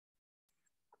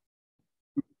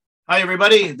Hi,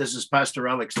 everybody. This is Pastor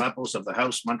Alex Lapos of the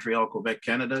House, Montreal, Quebec,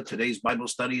 Canada. Today's Bible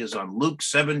study is on Luke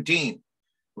 17.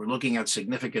 We're looking at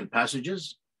significant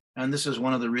passages, and this is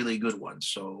one of the really good ones.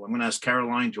 So I'm going to ask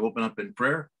Caroline to open up in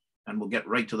prayer, and we'll get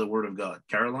right to the Word of God.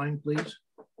 Caroline, please.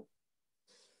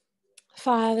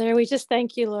 Father, we just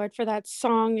thank you, Lord, for that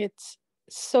song. It's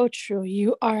so true.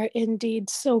 You are indeed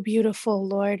so beautiful,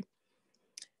 Lord.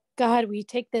 God, we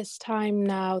take this time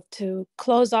now to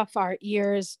close off our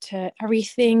ears to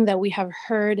everything that we have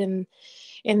heard in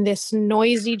this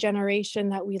noisy generation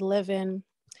that we live in.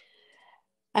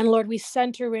 And Lord, we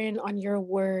center in on your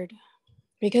word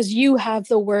because you have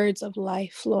the words of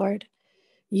life, Lord.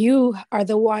 You are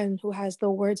the one who has the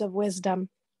words of wisdom.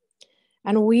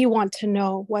 And we want to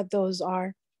know what those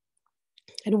are.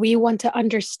 And we want to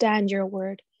understand your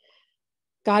word.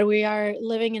 God, we are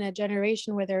living in a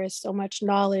generation where there is so much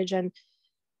knowledge, and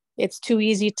it's too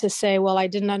easy to say, well, I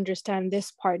didn't understand this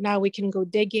part. Now we can go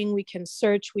digging, we can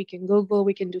search, we can Google,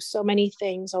 we can do so many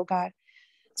things, oh God.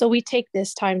 So we take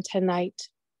this time tonight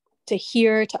to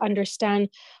hear, to understand,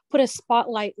 put a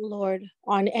spotlight, Lord,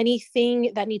 on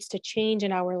anything that needs to change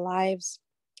in our lives,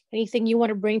 anything you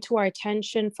want to bring to our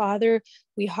attention. Father,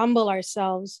 we humble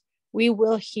ourselves. We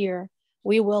will hear,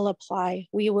 we will apply,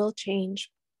 we will change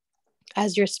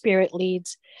as your spirit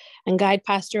leads, and guide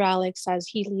Pastor Alex as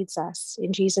he leads us.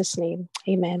 In Jesus' name,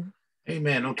 amen.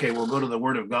 Amen. Okay, we'll go to the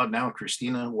Word of God now.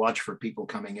 Christina, watch for people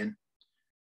coming in.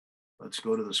 Let's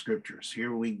go to the scriptures.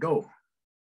 Here we go.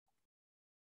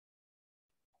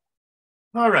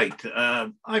 All right.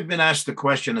 I've been asked the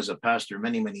question as a pastor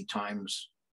many, many times.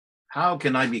 How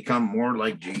can I become more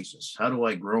like Jesus? How do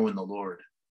I grow in the Lord?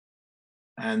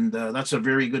 And that's a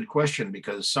very good question,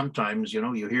 because sometimes,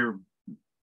 you hear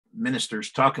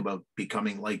ministers talk about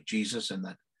becoming like Jesus and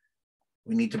that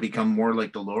we need to become more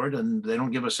like the Lord, and they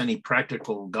don't give us any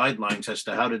practical guidelines as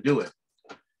to how to do it.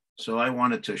 So I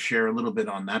wanted to share a little bit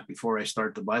on that before I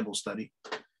start the Bible study.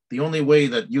 The only way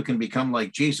that you can become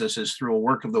like Jesus is through a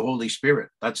work of the Holy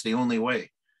Spirit. That's the only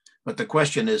way. But the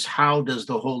question is, how does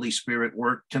the Holy Spirit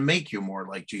work to make you more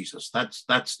like Jesus?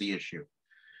 That's the issue.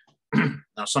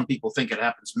 Now, some people think it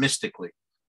happens mystically.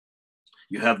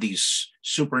 You have these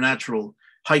supernatural,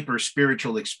 hyper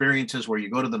spiritual experiences where you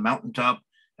go to the mountaintop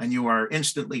and you are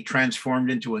instantly transformed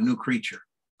into a new creature.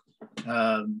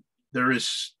 There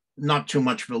is not too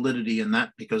much validity in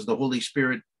that, because the Holy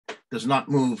Spirit does not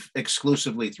move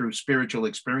exclusively through spiritual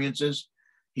experiences.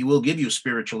 He will give you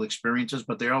spiritual experiences,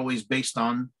 but they're always based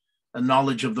on a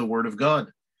knowledge of the Word of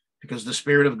God, because the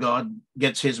Spirit of God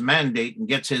gets his mandate and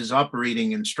gets his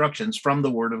operating instructions from the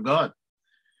Word of God.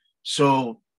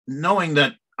 So knowing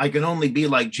that I can only be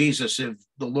like Jesus if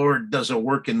the Lord does a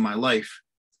work in my life,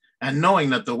 and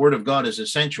knowing that the Word of God is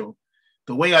essential,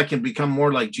 the way I can become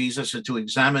more like Jesus is to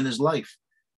examine his life,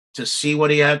 to see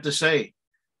what he had to say,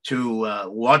 to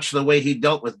watch the way he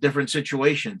dealt with different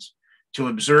situations, to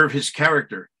observe his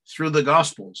character through the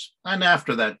Gospels, and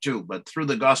after that too, but through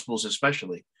the Gospels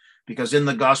especially, because in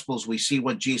the Gospels we see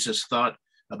what Jesus thought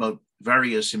about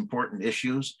various important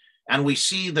issues, and we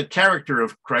see the character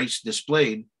of Christ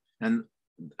displayed, and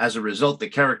as a result, the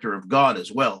character of God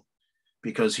as well,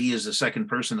 because he is the second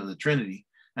person of the Trinity.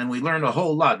 And we learn a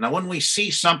whole lot. Now, when we see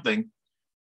something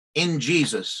in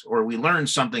Jesus, or we learn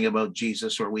something about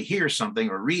Jesus, or we hear something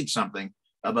or read something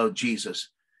about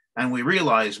Jesus, and we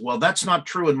realize, well, that's not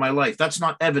true in my life, that's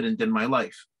not evident in my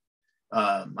life,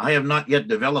 I have not yet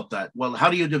developed that. Well, how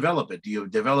do you develop it? Do you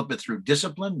develop it through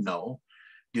discipline? No.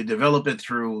 Do you develop it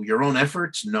through your own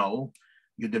efforts? No.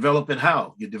 You develop it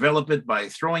how? You develop it by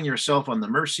throwing yourself on the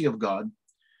mercy of God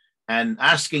and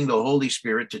asking the Holy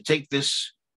Spirit to take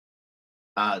this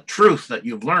truth that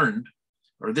you've learned,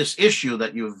 or this issue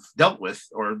that you've dealt with,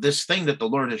 or this thing that the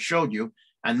Lord has showed you,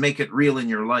 and make it real in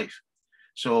your life.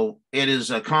 So it is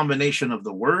a combination of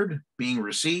the Word being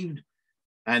received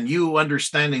and you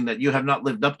understanding that you have not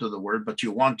lived up to the Word, but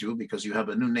you want to because you have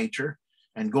a new nature,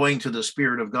 and going to the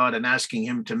Spirit of God and asking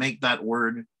him to make that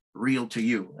Word real to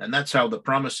you. And that's how the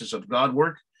promises of God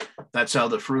work. That's how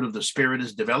the fruit of the Spirit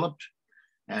is developed.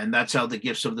 And that's how the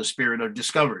gifts of the Spirit are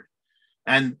discovered.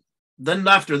 And then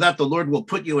after that, the Lord will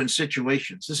put you in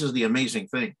situations. This is the amazing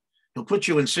thing. He'll put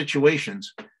you in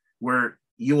situations where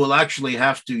you will actually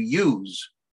have to use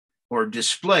or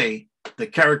display the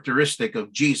characteristic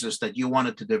of Jesus that you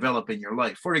wanted to develop in your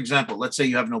life. For example, let's say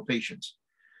you have no patience.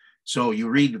 So you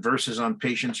read verses on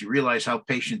patience, you realize how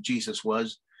patient Jesus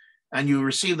was, and you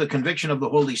receive the conviction of the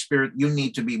Holy Spirit, you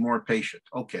need to be more patient.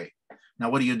 Okay. Now,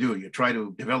 what do? You try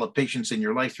to develop patience in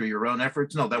your life through your own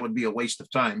efforts? No, that would be a waste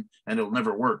of time, and it'll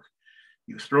never work.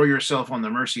 You throw yourself on the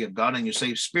mercy of God and you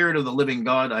say, Spirit of the living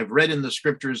God, I've read in the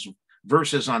scriptures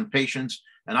verses on patience,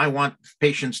 and I want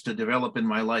patience to develop in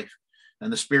my life.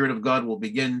 And the Spirit of God will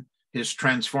begin his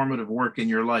transformative work in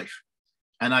your life.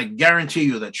 And I guarantee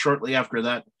you that shortly after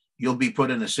that, you'll be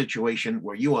put in a situation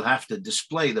where you will have to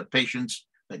display the patience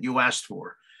that you asked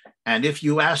for. And if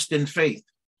you asked in faith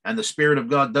and the Spirit of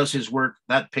God does his work,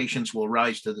 that patience will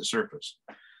rise to the surface.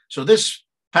 So this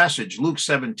passage, Luke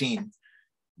 17,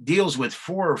 deals with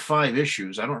 4 or 5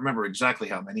 issues. I don't remember exactly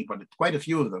how many, but quite a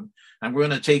few of them. And we're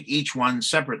going to take each one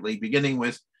separately, beginning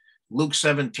with Luke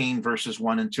 17, verses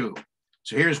 1 and 2.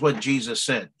 So here's what Jesus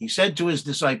said. He said to his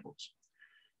disciples,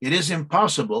 "It is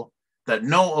impossible that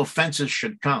no offenses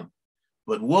should come,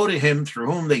 but woe to him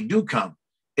through whom they do come.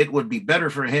 It would be better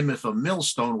for him if a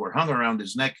millstone were hung around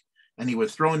his neck and he were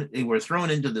thrown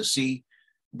into the sea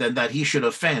than that he should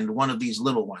offend one of these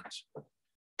little ones."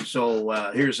 So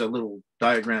here's a little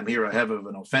diagram here I have of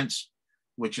an offense,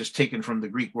 which is taken from the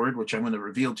Greek word, which I'm going to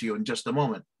reveal to you in just a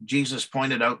moment. Jesus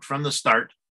pointed out from the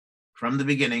start, from the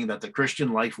beginning, that the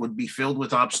Christian life would be filled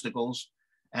with obstacles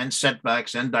and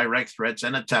setbacks and direct threats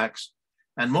and attacks,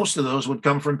 and most of those would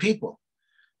come from people.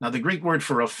 Now, the Greek word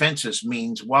for offenses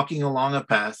means walking along a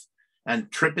path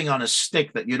and tripping on a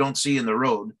stick that you don't see in the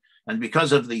road, and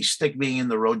because of the stick being in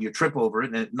the road, you trip over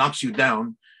it and it knocks you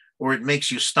down or it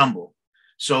makes you stumble.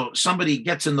 So somebody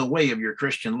gets in the way of your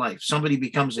Christian life. Somebody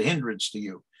becomes a hindrance to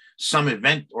you. Some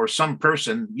event or some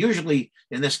person, usually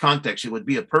in this context, it would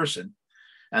be a person,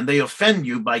 and they offend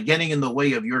you by getting in the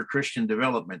way of your Christian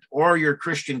development or your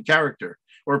Christian character,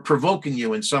 or provoking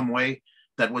you in some way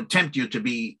that would tempt you to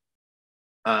be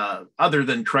other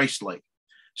than Christ-like.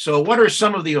 So what are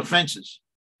some of the offenses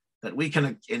that we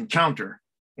can encounter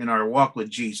in our walk with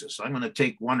Jesus? I'm going to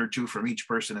take 1 or 2 from each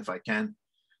person if I can.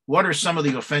 What are some of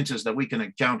the offenses that we can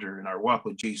encounter in our walk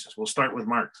with Jesus? We'll start with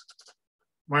Mark.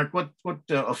 Mark, what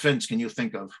offense can you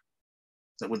think of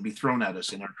that would be thrown at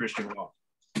us in our Christian walk?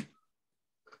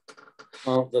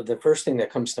 Well, the first thing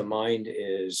that comes to mind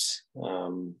is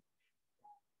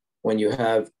when you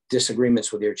have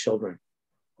disagreements with your children.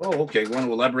 Oh, okay. You want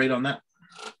to elaborate on that?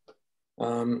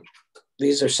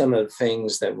 These are some of the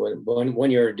things that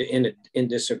when you're in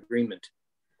disagreement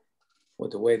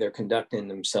with the way they're conducting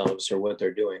themselves or what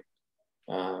they're doing,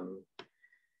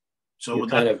 so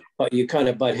you kind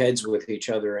of butt heads with each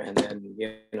other, and then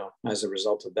as a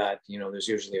result of that, there's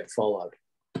usually a fallout.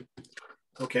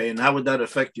 Okay, and how would that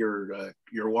affect your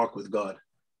walk with God?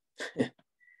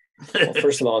 Well,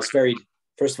 first of all,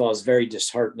 it's very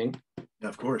disheartening.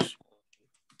 Of course.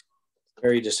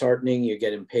 Very disheartening. You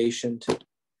get impatient,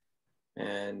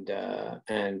 and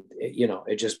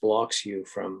it just blocks you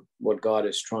from what God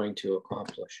is trying to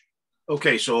accomplish.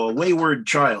 Okay, so a wayward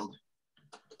child,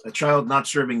 a child not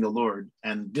serving the Lord,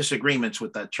 and disagreements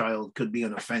with that child could be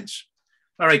an offense.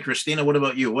 All right, Christina, what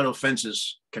about you? What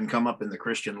offenses can come up in the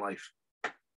Christian life?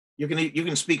 You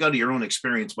can speak out of your own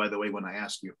experience, by the way, when I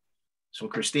ask you. So,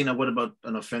 Christina, what about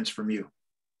an offense from you?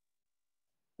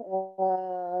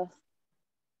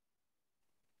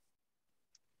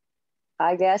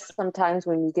 I guess sometimes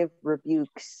when you give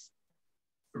rebukes.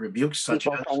 Rebukes such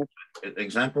as?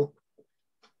 Example?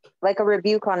 Like a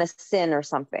rebuke on a sin or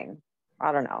something.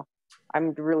 I don't know.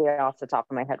 I'm really off the top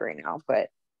of my head right now, but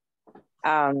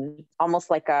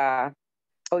almost like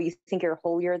you think you're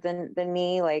holier than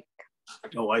me? Like,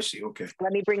 oh, I see. Okay.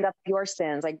 Let me bring up your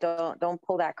sins. Like, don't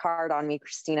pull that card on me,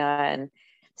 Christina, and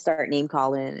start name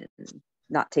calling and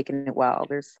not taking it well.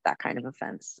 There's that kind of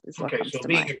offense. Okay, so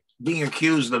being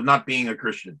accused of not being a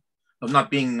Christian, of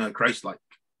not being Christ-like.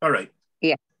 All right.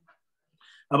 Yeah.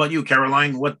 How about you,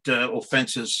 Caroline? What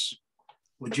offenses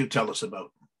would you tell us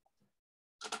about?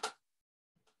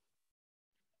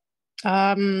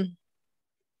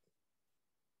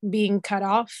 Being cut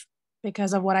off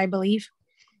because of what I believe.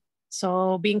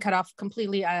 So being cut off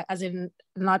completely, as in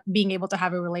not being able to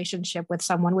have a relationship with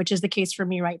someone, which is the case for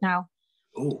me right now.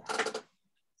 Oh.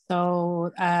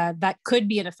 So that could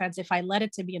be an offense if I let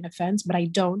it to be an offense, but I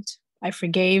don't. I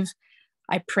forgave.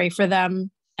 I pray for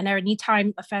them. And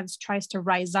anytime offense tries to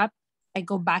rise up, I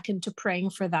go back into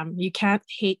praying for them. You can't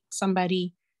hate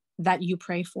somebody that you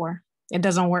pray for. It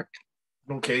doesn't work.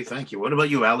 Okay, thank you. What about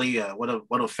you, Ali?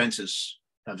 What offenses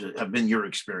have been your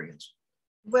experience?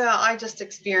 Well, I just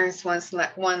experienced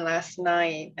one last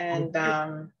night, and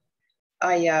where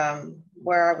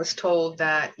I was told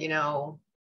that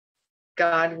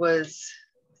God was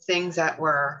things that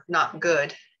were not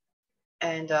good,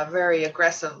 and very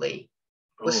aggressively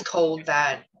was told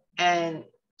that, and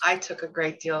I took a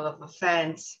great deal of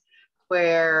offense.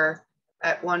 Where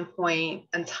at one point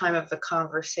in time of the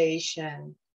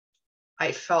conversation,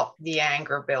 I felt the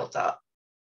anger built up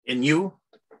in you.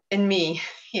 In me,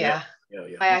 yeah.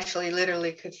 I actually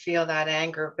literally could feel that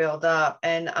anger build up.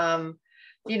 And,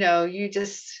 you know,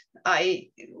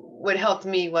 what helped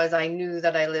me was I knew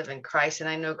that I live in Christ, and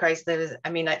I know Christ lives,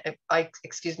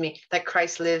 that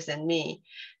Christ lives in me.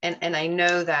 And I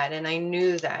know that, and I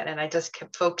knew that, and I just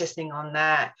kept focusing on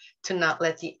that to not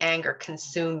let the anger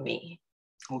consume me.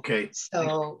 Okay.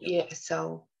 So, yeah.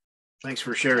 So. Thanks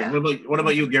for sharing. Yeah. What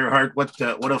about you, Gerhard?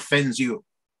 What offends you?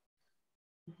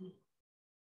 Mm-hmm.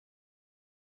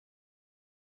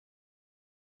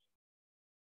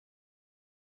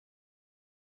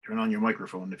 Turn on your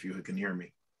microphone if you can hear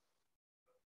me.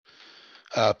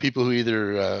 People who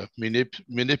either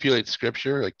manipulate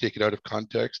scripture, like take it out of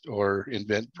context, or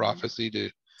invent prophecy to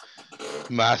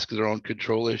mask their own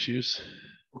control issues.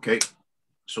 Okay.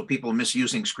 So people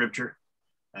misusing scripture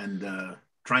and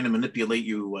trying to manipulate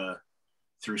you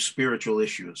through spiritual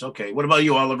issues. Okay. What about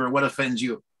you, Oliver? What offends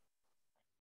you?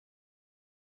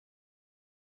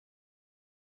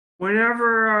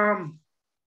 Whenever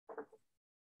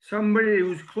somebody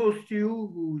who's close to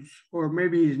you, or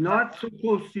maybe is not so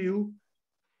close to you,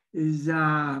 is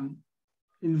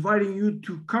inviting you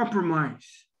to compromise.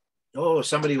 Oh,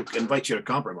 somebody who invites you to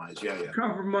compromise. Yeah.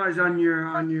 Compromise on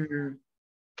your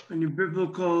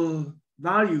biblical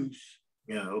values.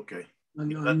 Yeah. Okay. On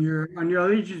your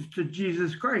allegiance to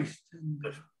Jesus Christ.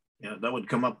 Yeah, that would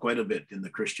come up quite a bit in the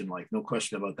Christian life. No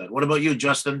question about that. What about you,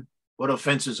 Justin? What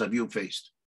offenses have you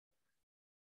faced?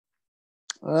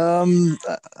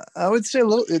 I would say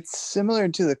it's similar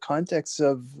to the context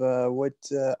of what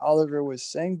Oliver was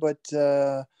saying, but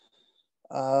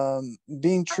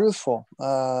being truthful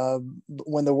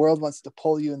when the world wants to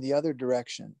pull you in the other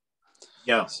direction.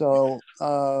 Yeah. So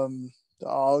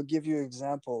I'll give you an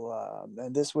example,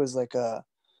 and this was like a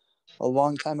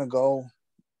long time ago.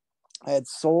 I had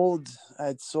sold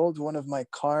one of my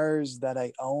cars that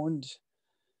I owned,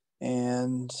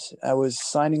 and I was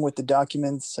signing with the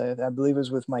documents. I believe it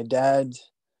was with my dad.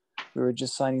 We were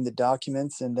just signing the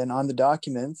documents, and then on the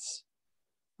documents,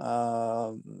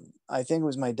 I think it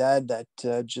was my dad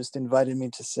that just invited me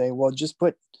to say, well, just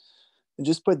put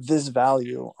this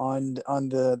value on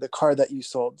the car that you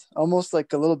sold. Almost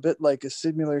like a little bit like a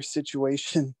similar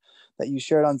situation that you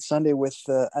shared on Sunday with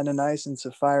Ananias and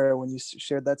Sapphira when you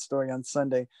shared that story on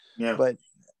Sunday. Yeah. But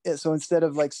so instead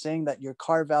of like saying that your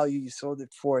car value, you sold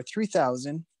it for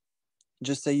 $3,000,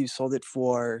 just say you sold it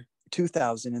for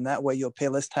 $2,000, and that way you'll pay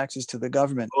less taxes to the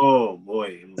government. Oh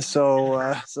boy.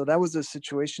 So that was a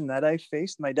situation that I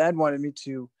faced. My dad wanted me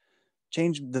to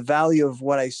change the value of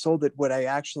what I sold it, what I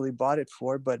actually bought it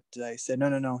for, but I said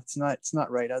no, it's not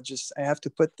right. I have to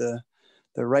put the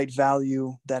right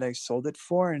value that I sold it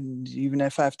for, and even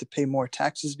if I have to pay more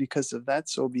taxes because of that,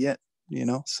 so be it.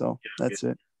 So that's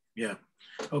it. Yeah.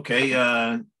 Okay.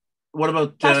 What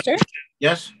about Pastor?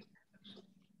 Yes.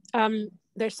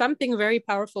 There's something very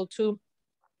powerful too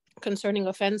concerning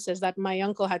offenses that my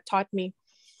uncle had taught me.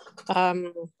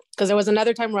 Because there was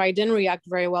another time where I didn't react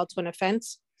very well to an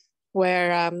offense,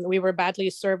 where we were badly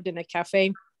served in a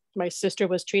cafe. My sister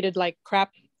was treated like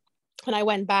crap, and I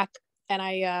went back, and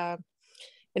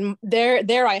and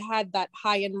there I had that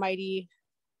high and mighty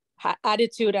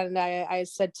attitude, and I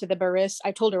said to the barista,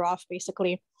 I told her off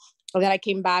basically. And then I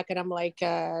came back, and I'm like,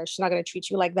 she's not going to treat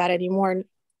you like that anymore. And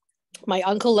my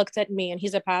uncle looked at me, and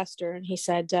he's a pastor, and he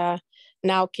said,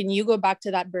 now can you go back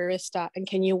to that barista and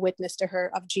can you witness to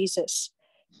her of Jesus?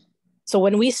 So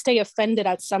when we stay offended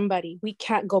at somebody, we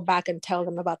can't go back and tell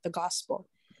them about the gospel.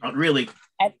 Not really.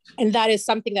 And that is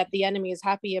something that the enemy is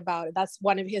happy about. That's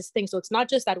one of his things. So it's not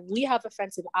just that we have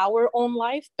offense in our own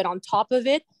life, but on top of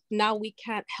it, now we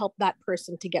can't help that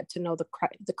person to get to know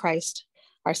the Christ,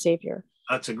 our Savior.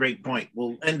 That's a great point.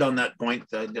 We'll end on that point.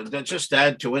 Just to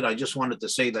add to it, I just wanted to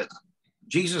say that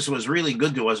Jesus was really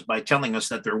good to us by telling us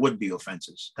that there would be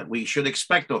offenses, that we should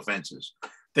expect offenses.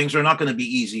 Things are not going to be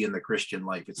easy in the Christian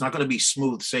life. It's not going to be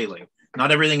smooth sailing.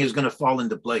 Not everything is going to fall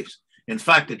into place. In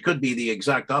fact, it could be the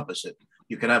exact opposite.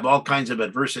 You could have all kinds of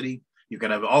adversity. You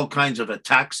could have all kinds of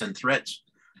attacks and threats.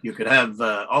 You could have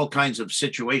all kinds of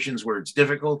situations where it's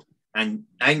difficult, and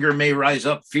anger may rise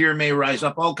up, fear may rise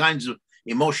up, all kinds of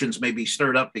emotions may be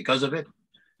stirred up because of it.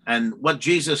 And what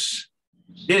Jesus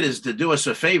did is to do us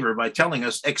a favor by telling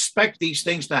us, expect these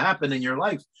things to happen in your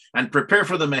life and prepare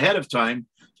for them ahead of time,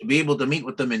 to be able to meet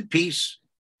with them in peace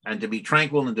and to be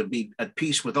tranquil and to be at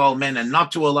peace with all men, and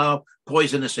not to allow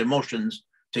poisonous emotions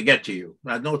to get to you.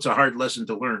 I know it's a hard lesson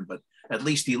to learn, but at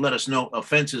least he let us know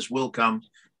offenses will come.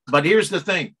 But here's the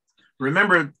thing.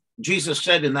 Remember, Jesus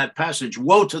said in that passage,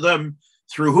 woe to them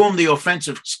through whom the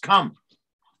offenses come.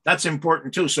 That's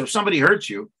important too. So if somebody hurts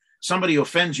you, somebody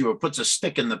offends you or puts a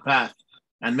stick in the path,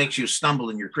 and makes you stumble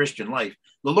in your Christian life,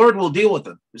 the Lord will deal with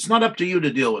them. It's not up to you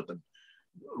to deal with them.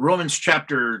 Romans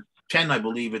chapter 10, I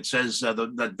believe it says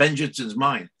that vengeance is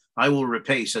mine. I will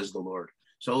repay, says the Lord.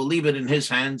 So leave it in his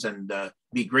hands and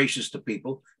be gracious to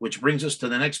people, which brings us to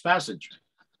the next passage.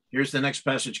 Here's the next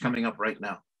passage coming up right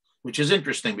now, which is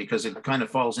interesting because it kind of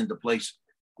falls into place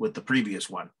with the previous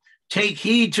one. Take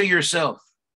heed to yourself.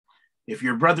 If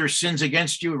your brother sins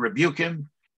against you, rebuke him.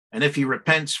 And if he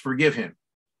repents, forgive him.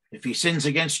 If he sins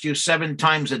against you 7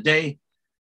 times a day,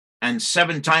 and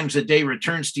 7 times a day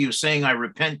returns to you saying, I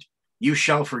repent, you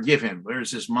shall forgive him.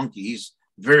 There's this monkey. He's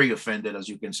very offended, as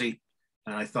you can see.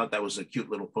 And I thought that was a cute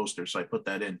little poster, so I put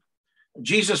that in.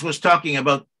 Jesus was talking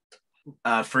about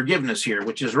forgiveness here,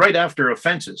 which is right after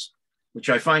offenses, which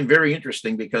I find very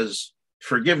interesting because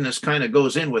forgiveness kind of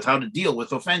goes in with how to deal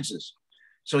with offenses.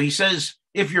 So he says,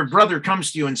 if your brother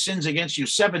comes to you and sins against you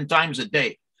 7 times a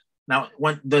day. Now,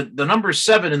 when the number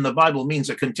 7 in the Bible means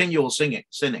a continual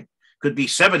sinning. Could be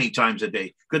 70 times a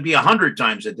day, could be 100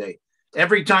 times a day.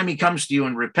 Every time he comes to you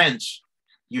and repents,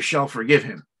 you shall forgive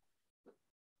him.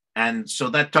 And so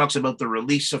that talks about the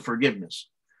release of forgiveness.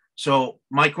 So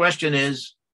my question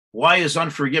is, why is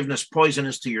unforgiveness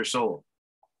poisonous to your soul?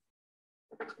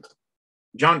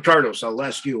 John Cardos, I'll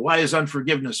ask you, why is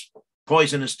unforgiveness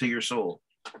poisonous to your soul?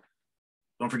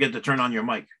 Don't forget to turn on your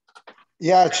mic.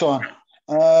 Yeah, it's on.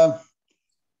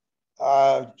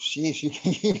 Geez,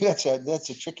 that's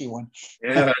a tricky one.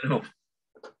 Yeah, I know.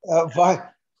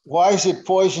 Why is it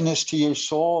poisonous to your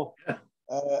soul?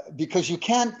 Because you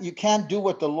can't do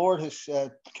what the Lord has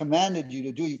commanded you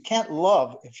to do. You can't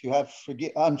love if you have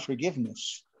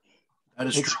unforgiveness. That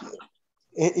is true.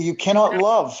 You cannot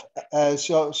love.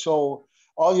 So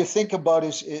all you think about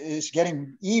is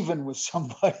getting even with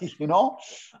somebody, you know.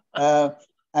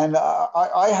 And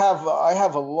I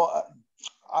have a lot.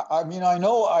 I mean, I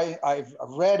know I've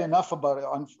read enough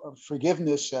about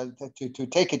forgiveness to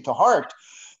take it to heart,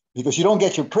 because you don't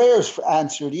get your prayers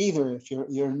answered either if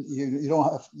you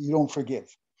don't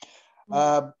forgive.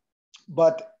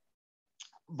 But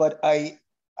I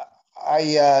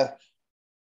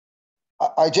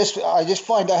just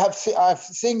find I have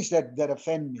things that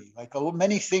offend me, like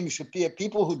many things.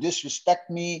 People who disrespect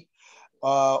me,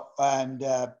 and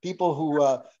people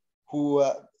who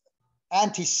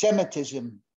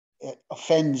anti-Semitism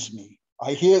offends me.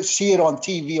 I see it on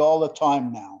TV all the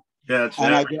time now. Yeah,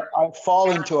 and I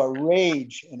fall into a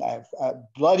rage, and I have a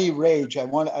bloody rage. I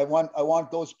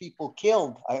want those people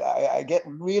killed. I get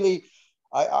really,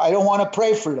 I don't want to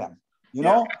pray for them, you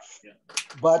know. Yeah.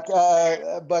 But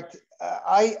I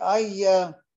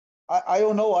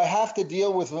don't know. I have to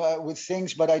deal with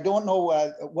things, but I don't know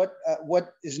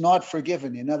what is not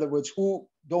forgiven. In other words, who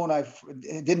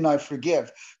didn't I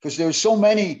forgive? Because there's so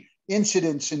many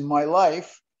incidents in my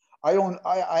life. I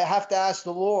have to ask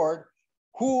the Lord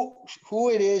who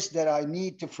it is that I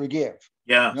need to forgive.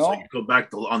 Yeah, you know? So you go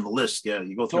back on the list. Yeah,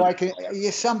 you go through. So I can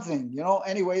something, you know.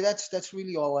 Anyway, that's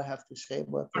really all I have to say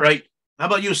about that. All right. How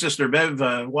about you, Sister Bev?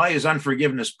 Why is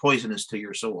unforgiveness poisonous to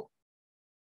your soul?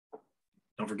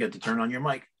 Don't forget to turn on your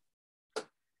mic.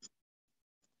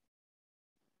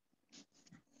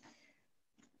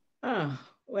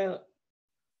 Well,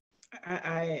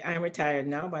 I'm retired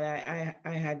now, but I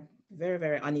had very,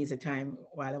 very uneasy time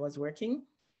while I was working.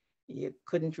 You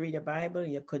couldn't read the Bible.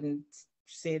 You couldn't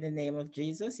say the name of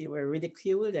Jesus. You were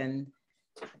ridiculed and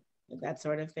that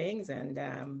sort of things. And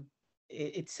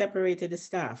it separated the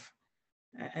staff.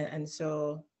 And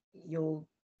so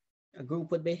a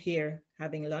group would be here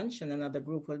having lunch and another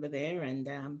group would be there.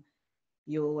 And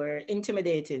you were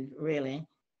intimidated, really,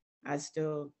 as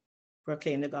to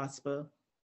proclaim the gospel.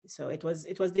 So it was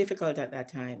difficult at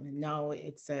that time. Now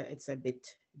it's a bit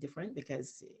different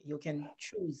because you can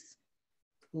choose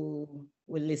who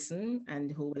will listen and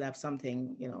who will have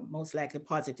something, you know, most likely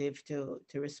positive to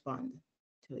respond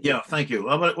to. Yeah, thank you.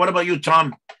 What about you,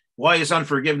 Tom? Why is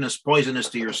unforgiveness poisonous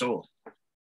to your soul?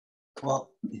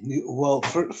 Well,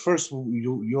 first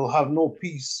you'll have no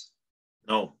peace.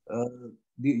 No.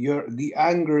 The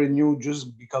anger in you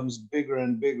just becomes bigger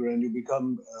and bigger, and you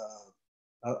become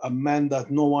a man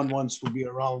that no one wants to be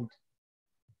around,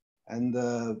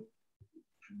 and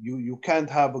you can't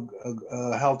have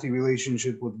a healthy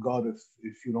relationship with God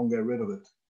if you don't get rid of it.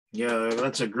 Yeah,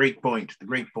 that's a great point. A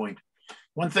great point.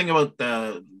 One thing about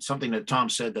something that Tom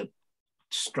said that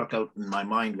struck out in my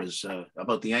mind was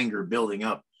about the anger building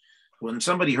up. When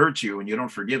somebody hurts you and you don't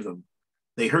forgive them,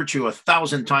 they hurt you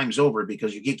 1,000 times over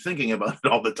because you keep thinking about it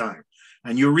all the time,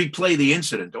 and you replay the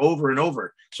incident over and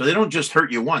over. So they don't just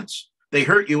hurt you once; they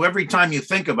hurt you every time you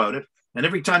think about it, and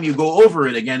every time you go over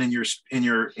it again in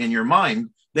your mind,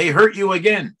 they hurt you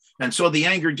again. And so the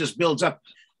anger just builds up.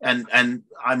 And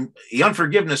the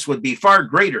unforgiveness would be far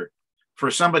greater for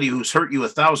somebody who's hurt you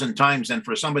 1,000 times than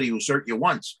for somebody who's hurt you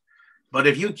once. But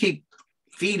if you keep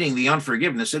feeding the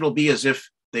unforgiveness, it'll be as if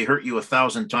they hurt you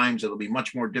 1,000 times. It'll be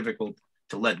much more difficult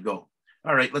to let go.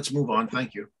 All right, let's move on.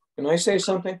 Thank you. Can I say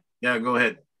something? Yeah, go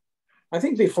ahead. I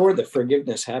think before the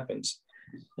forgiveness happens,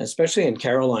 especially in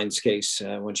Caroline's case,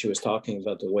 when she was talking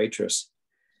about the waitress.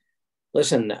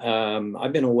 Listen,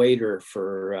 I've been a waiter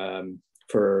for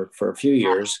a few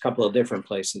years, a couple of different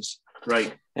places.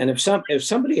 Right. And if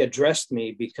somebody addressed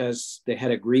me because they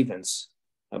had a grievance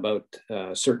about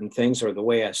certain things or the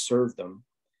way I served them,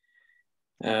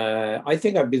 I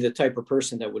think I'd be the type of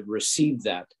person that would receive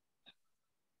that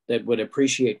would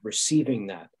appreciate receiving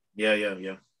that. Yeah.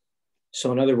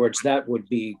 So in other words, that would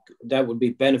be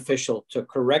beneficial to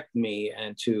correct me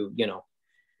and to,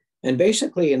 and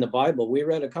basically in the Bible, we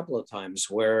read a couple of times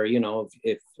where,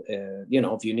 if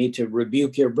you need to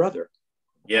rebuke your brother,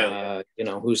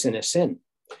 who's in a sin.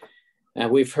 And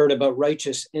we've heard about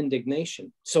righteous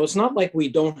indignation. So it's not like we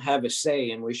don't have a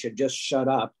say and we should just shut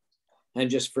up and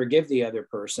just forgive the other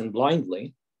person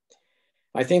blindly.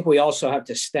 I think we also have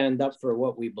to stand up for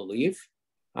what we believe.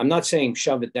 I'm not saying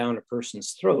shove it down a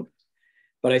person's throat,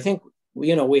 but I think, we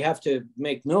have to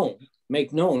make known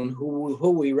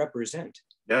who we represent.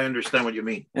 Yeah, I understand what you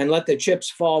mean. And let the chips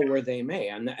fall where they may.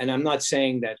 And I'm not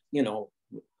saying that,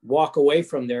 walk away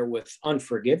from there with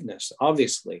unforgiveness.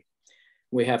 Obviously,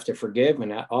 we have to forgive,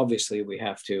 and obviously we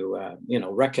have to,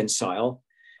 reconcile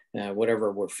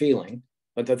whatever we're feeling.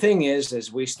 But the thing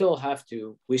is we still have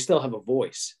a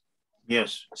voice.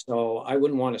 Yes. So I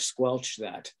wouldn't want to squelch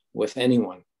that with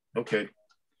anyone. Okay.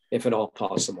 If at all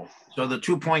possible. So the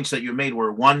 2 points that you made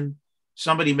were, one,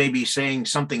 somebody may be saying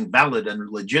something valid and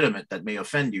legitimate that may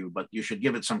offend you, but you should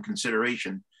give it some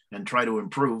consideration and try to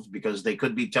improve because they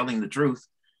could be telling the truth.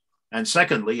 And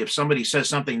secondly, if somebody says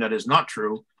something that is not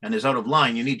true and is out of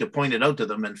line, you need to point it out to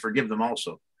them and forgive them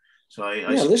also. So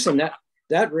listen,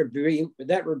 that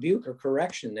rebuke or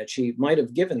correction that she might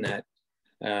have given that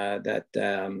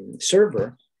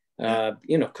server,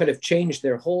 could have changed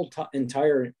their whole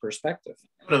entire perspective.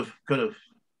 Could have.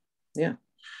 Yeah.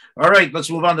 All right, let's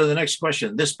move on to the next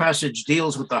question. This passage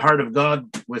deals with the heart of God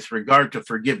with regard to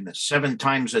forgiveness. 7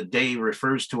 times a day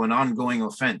refers to an ongoing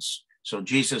offense. So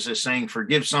Jesus is saying,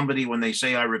 forgive somebody when they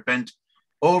say, I repent,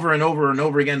 over and over and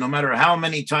over again, no matter how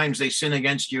many times they sin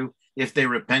against you. If they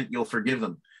repent, you'll forgive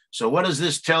them. So what does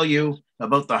this tell you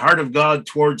about the heart of God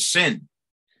towards sin?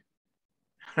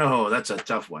 Oh, that's a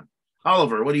tough one.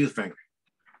 Oliver, what do you think?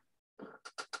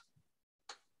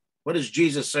 What is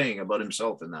Jesus saying about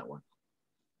himself in that one?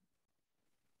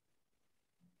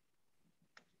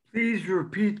 Please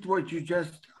repeat what you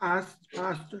just asked,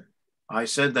 Pastor. I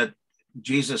said that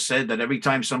Jesus said that every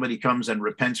time somebody comes and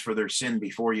repents for their sin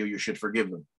before you, you should forgive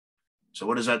them. So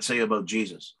what does that say about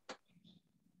Jesus?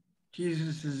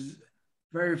 Jesus is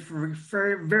very,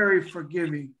 very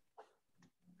forgiving,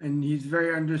 and he's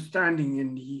very understanding,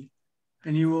 and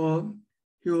he will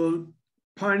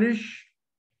punish.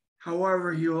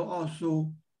 However, he will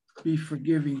also be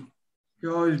forgiving.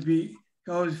 He'll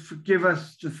always forgive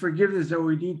us the forgiveness that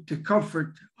we need to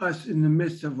comfort us in the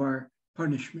midst of our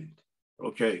punishment.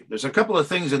 Okay, there's a couple of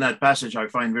things in that passage I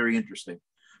find very interesting.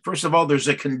 First of all, there's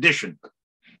a condition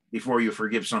before you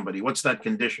forgive somebody. What's that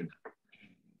condition?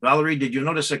 Valerie, did you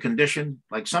notice a condition?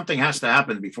 Like something has to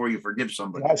happen before you forgive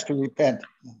somebody. It has to repent.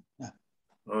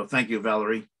 Oh, thank you,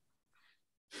 Valerie.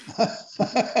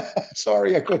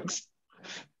 Sorry, I couldn't.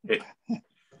 Okay.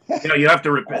 You have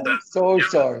to repent.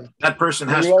 Sorry. That person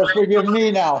has to forgive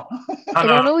me now. I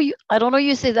don't know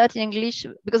you say that in English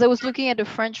because I was looking at the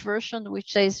French version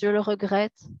which says je le regrette,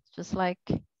 just like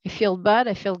I feel bad,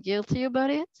 I feel guilty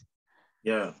about it.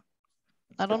 Yeah.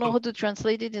 I don't know how to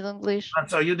translate it in English.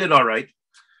 So you did all right.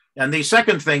 And the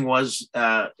second thing is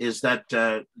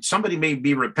that somebody may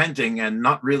be repenting and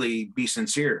not really be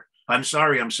sincere. I'm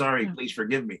sorry, please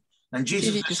forgive me. And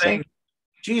Jesus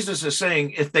is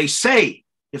saying,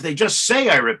 if they just say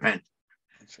I repent,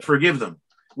 forgive them,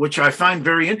 which I find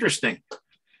very interesting.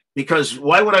 Because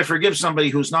why would I forgive somebody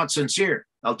who's not sincere?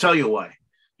 I'll tell you why.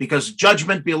 Because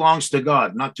judgment belongs to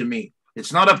God, not to me.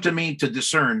 It's not up to me to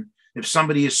discern if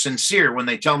somebody is sincere when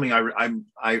they tell me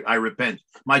I repent.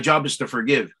 My job is to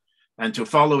forgive and to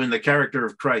follow in the character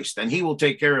of Christ, and he will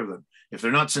take care of them. If they're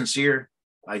not sincere,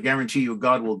 I guarantee you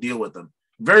God will deal with them.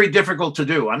 Very difficult to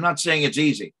do. I'm not saying it's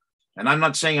easy, and I'm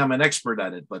not saying I'm an expert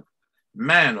at it, but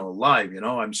man alive,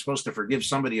 I'm supposed to forgive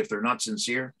somebody if they're not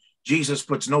sincere. Jesus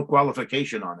puts no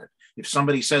qualification on it. If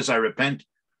somebody says I repent,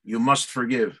 you must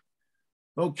forgive.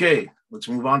 Okay, let's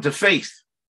move on to faith.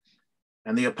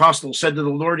 And the apostle said to the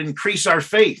Lord, increase our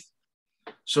faith.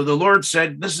 So the Lord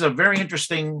said, this is a very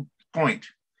interesting point.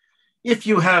 If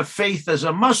you have faith as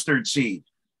a mustard seed,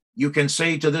 you can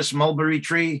say to this mulberry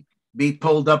tree, be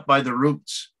pulled up by the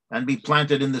roots and be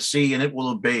planted in the sea, and it will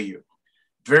obey you.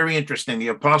 Very interesting. The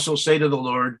apostles say to the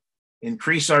Lord,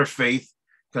 increase our faith,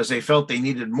 because they felt they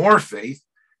needed more faith.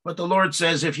 But the Lord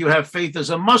says, if you have faith as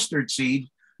a mustard seed,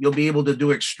 you'll be able to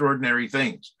do extraordinary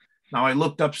things. Now, I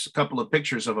looked up a couple of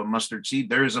pictures of a mustard seed.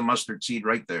 There is a mustard seed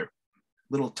right there,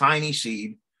 little tiny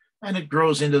seed, and it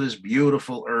grows into this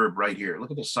beautiful herb right here.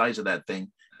 Look at the size of that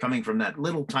thing coming from that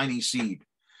little tiny seed.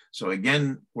 So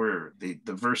again, where the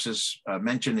verses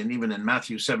mentioned, and even in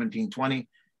Matthew 17:20,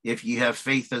 if ye have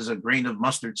faith as a grain of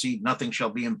mustard seed, nothing shall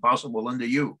be impossible unto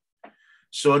you.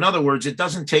 So in other words, it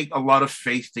doesn't take a lot of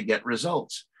faith to get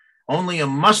results. Only a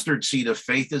mustard seed of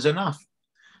faith is enough.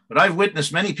 But I've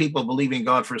witnessed many people believing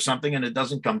God for something and it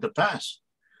doesn't come to pass.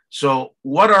 So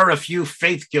what are a few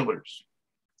faith killers?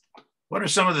 What are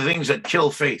some of the things that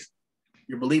kill faith?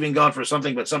 You're believing God for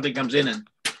something, but something comes in and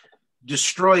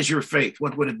destroys your faith.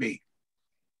 What would it be?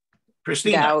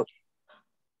 Christina? Doubt.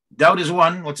 Doubt is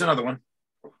one. What's another one?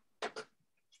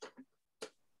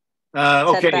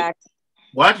 Okay. Setbacks.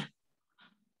 What?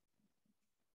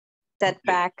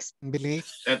 Setbacks. Belief.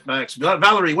 Setbacks.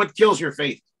 Valerie, what kills your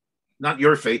faith? Not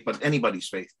your faith, but anybody's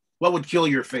faith. What would kill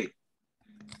your faith?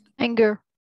 Anger.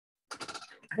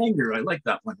 Anger. I like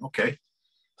that one. Okay.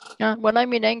 Yeah, when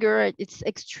I'm in anger, it's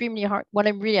extremely hard. When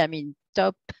I'm in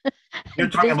top, You're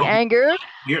talking big about anger. I have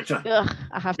you're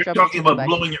trouble. talking about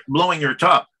blowing your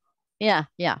top. Yeah.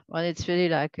 Well, it's really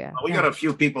like. We got a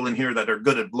few people in here that are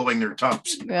good at blowing their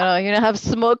tops. You have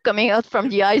smoke coming out from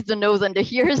the eyes, the nose, and the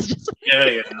ears.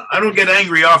 Yeah. I don't get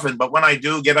angry often, but when I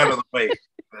do, get out of the way.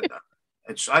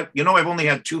 I've only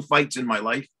had 2 fights in my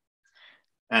life,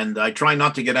 and I try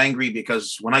not to get angry,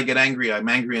 because when I get angry, I'm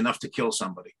angry enough to kill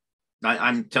somebody.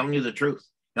 I'm telling you the truth.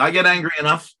 I get angry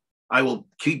enough, I will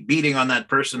keep beating on that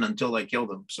person until I kill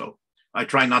them. So I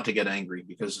try not to get angry,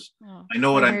 because I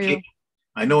know what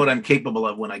I'm capable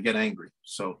of when I get angry.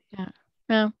 So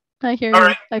yeah, I hear all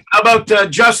you. Right. How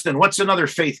about Justin? What's another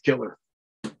faith killer?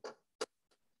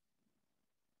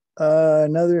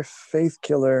 Another faith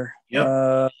killer.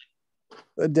 Yep.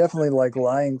 Definitely like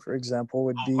lying, for example,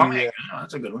 would be.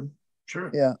 That's a good one.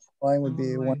 Sure. Yeah, lying would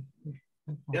be one.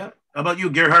 Yeah. How about you,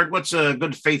 Gerhard? What's a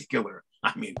good faith killer?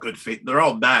 I mean, good faith. They're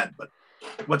all bad, but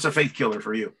what's a faith killer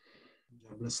for you?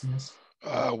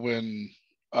 When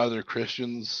other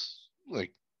Christians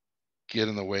get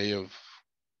in the way of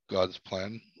God's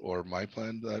plan or my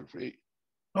plan.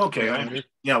 Okay.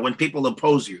 When people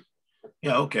oppose you.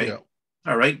 Yeah. Okay. Yeah.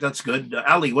 All right. That's good.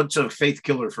 Ali, what's a faith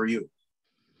killer for you?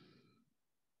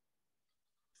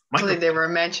 Actually, they were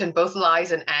mentioned both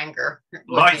lies and anger.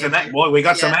 Lies and anger. Boy, we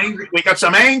got some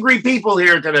angry people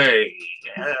here today.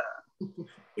 Yeah.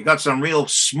 We got some real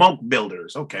smoke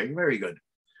builders. Okay, very good.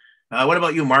 What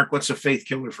about you, Mark? What's a faith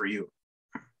killer for you?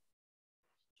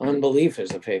 Unbelief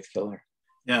is a faith killer.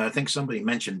 Yeah, I think somebody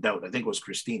mentioned doubt. I think it was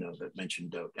Christina that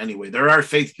mentioned doubt. Anyway, there are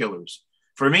faith killers.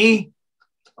 For me,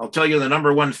 I'll tell you the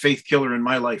number one faith killer in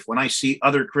my life. When I see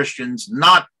other Christians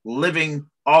not living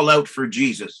all out for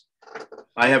Jesus,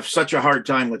 I have such a hard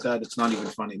time with that. It's not even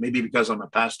funny. Maybe because I'm a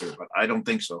pastor, but I don't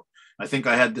think so. I think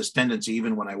I had this tendency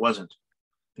even when I wasn't.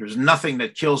 There's nothing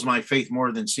that kills my faith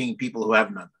more than seeing people who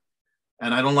have none.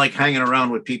 And I don't like hanging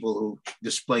around with people who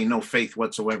display no faith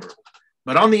whatsoever.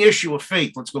 But on the issue of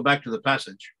faith, let's go back to the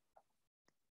passage.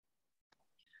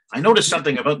 I noticed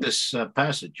something about this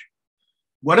passage.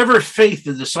 Whatever faith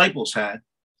the disciples had,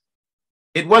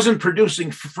 it wasn't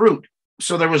producing fruit.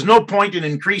 So there was no point in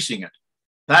increasing it.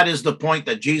 That is the point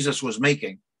that Jesus was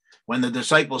making when the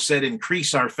disciples said,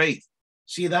 increase our faith.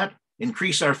 See that?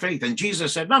 Increase our faith. And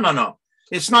Jesus said, no.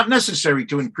 It's not necessary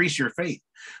to increase your faith,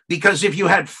 because if you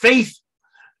had faith,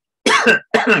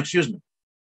 excuse me,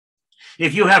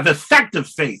 if you have effective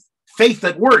faith, faith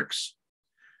that works,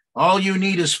 all you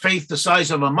need is faith the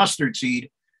size of a mustard seed,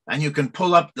 and you can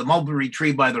pull up the mulberry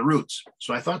tree by the roots.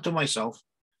 So I thought to myself,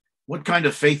 what kind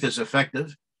of faith is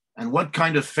effective, and what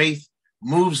kind of faith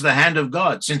moves the hand of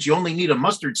God? Since you only need a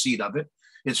mustard seed of it,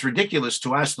 it's ridiculous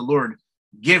to ask the Lord,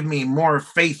 give me more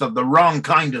faith of the wrong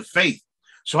kind of faith.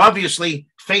 So obviously,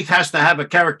 faith has to have a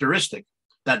characteristic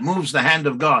that moves the hand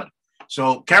of God.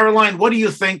 So Caroline, what do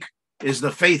you think is the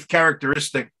faith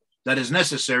characteristic that is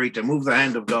necessary to move the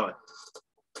hand of God?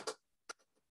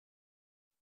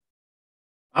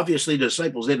 Obviously, the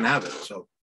disciples didn't have it. So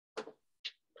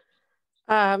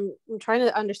I'm trying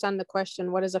to understand the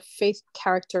question. What is a faith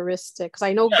characteristic? Because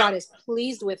I know God is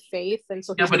pleased with faith, and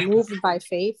so he's moved by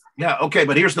faith. Yeah, okay,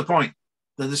 but here's the point.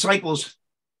 The disciples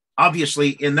obviously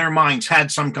in their minds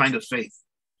had some kind of faith,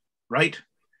 right?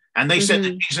 And they said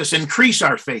to Jesus, increase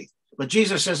our faith. But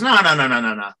Jesus says, no.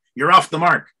 You're off the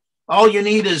mark. All you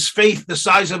need is faith the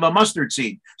size of a mustard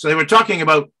seed. So they were talking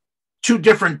about two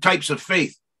different types of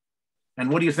faith.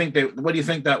 And what do you think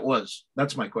that was?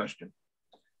 That's my question.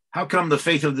 How come the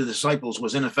faith of the disciples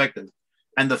was ineffective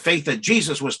and the faith that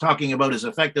Jesus was talking about is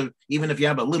effective, even if you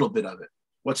have a little bit of it?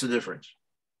 What's the difference?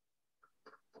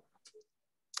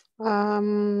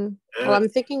 Well, I'm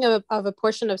thinking of a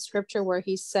portion of scripture where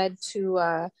he said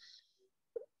to,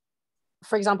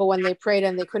 for example, when they prayed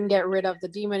and they couldn't get rid of the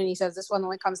demon, and he says this one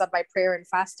only comes up by prayer and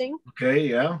fasting. Okay,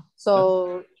 yeah.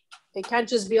 So it can't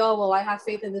just be, oh, well, I have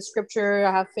faith in this scripture,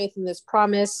 I have faith in this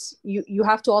promise. You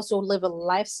have to also live a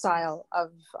lifestyle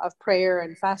of prayer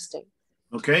and fasting.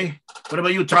 Okay. What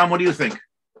about you, Tom? What do you think?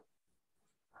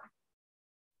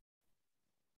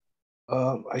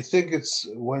 I think it's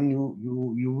when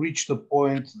you reach the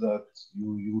point that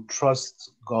you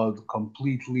trust God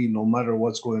completely, no matter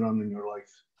what's going on in your life.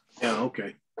 Yeah,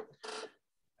 okay.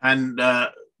 And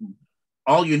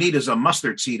all you need is a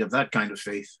mustard seed of that kind of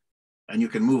faith, and you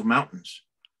can move mountains.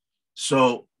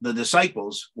 So the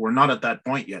disciples were not at that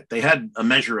point yet. They had a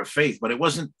measure of faith, but it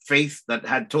wasn't faith that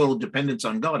had total dependence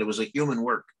on God. It was a human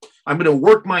work. I'm going to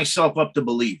work myself up to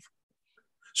believe.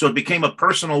 So it became a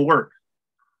personal work.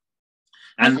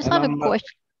 And I just have a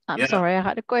question. I'm sorry, I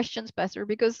had a question, Pastor,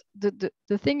 because the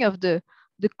thing of the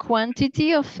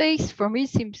quantity of faith for me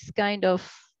seems kind of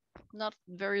not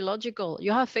very logical.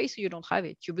 You have faith or you don't have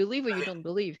it. You believe or you don't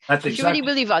believe. If you really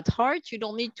believe at heart, you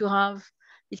don't need to have,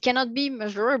 it cannot be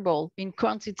measurable in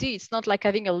quantity. It's not like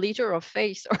having a liter of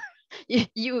faith, or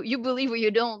you believe or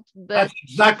you don't. But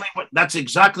that's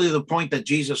exactly the point that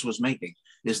Jesus was making,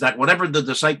 is that whatever the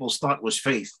disciples thought was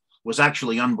faith was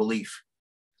actually unbelief.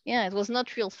 Yeah, it was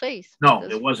not real faith. No,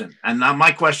 it wasn't. And now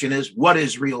my question is, what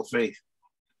is real faith?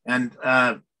 And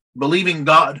believing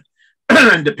God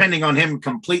and depending on him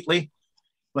completely.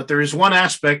 But there is one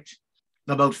aspect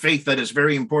about faith that is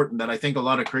very important that I think a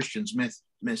lot of Christians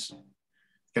miss.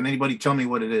 Can anybody tell me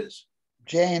what it is?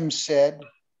 James said,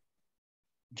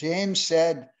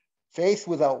 faith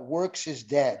without works is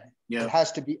dead. Yeah. It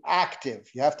has to be active.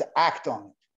 You have to act on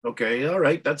it. Okay, all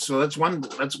right. That's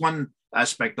one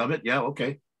aspect of it. Yeah,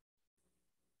 okay.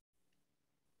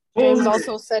 James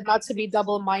also said not to be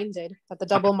double-minded, that the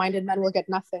double-minded man will get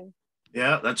nothing.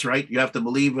 Yeah, that's right. You have to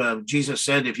believe. Jesus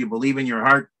said, if you believe in your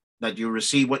heart that you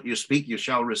receive what you speak, you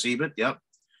shall receive it. Yep.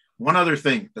 One other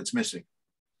thing that's missing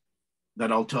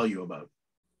that I'll tell you about.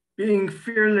 Being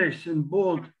fearless and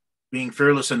bold. Being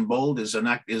fearless and bold is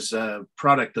a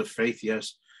product of faith,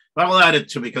 yes. But I'll add it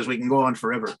to, because we can go on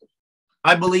forever.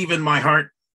 I believe in my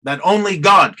heart that only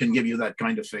God can give you that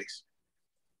kind of faith.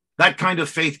 That kind of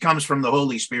faith comes from the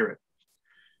Holy Spirit.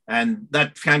 And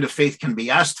that kind of faith can be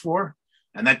asked for,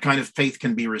 and that kind of faith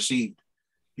can be received,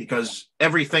 because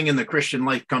everything in the Christian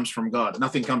life comes from God.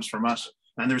 Nothing comes from us.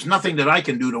 And there's nothing that I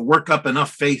can do to work up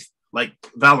enough faith, like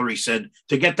Valerie said,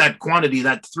 to get that quantity,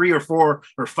 that 3 or 4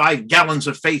 or 5 gallons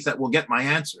of faith that will get my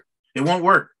answer. It won't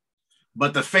work.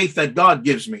 But the faith that God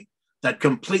gives me, that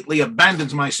completely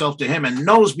abandons myself to him and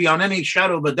knows beyond any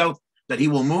shadow of a doubt that he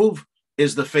will move,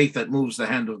 is the faith that moves the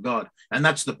hand of God. And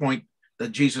that's the point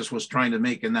that Jesus was trying to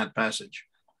make in that passage.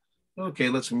 Okay,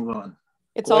 let's move on.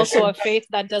 It's also a faith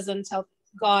that doesn't tell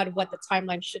God what the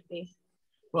timeline should be.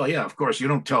 Well, yeah, of course, you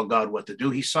don't tell God what to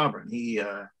do. He's sovereign.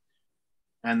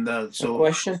 So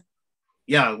question.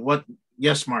 Yeah,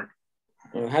 yes, Mark.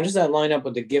 How does that line up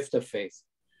with the gift of faith?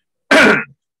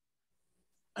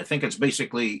 I think it's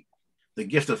basically the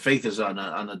gift of faith is on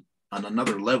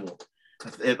another level.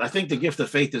 I think the gift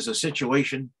of faith is a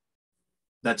situation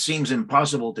that seems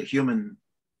impossible to human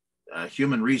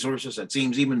resources, that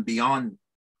seems even beyond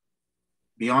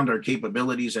our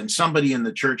capabilities, and somebody in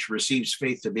the church receives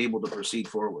faith to be able to proceed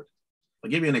forward. I'll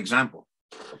give you an example.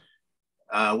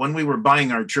 When we were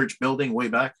buying our church building way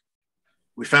back,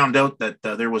 we found out that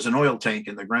there was an oil tank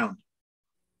in the ground,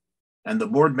 and the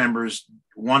board members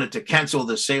wanted to cancel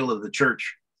the sale of the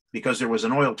church because there was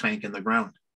an oil tank in the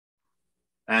ground.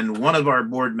 And one of our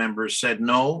board members said,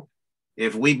 no,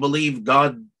 if we believe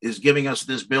God is giving us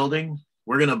this building,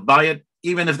 we're going to buy it.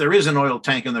 Even if there is an oil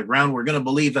tank in the ground, we're going to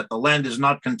believe that the land is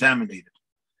not contaminated.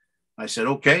 I said,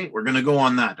 okay, we're going to go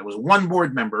on that. It was one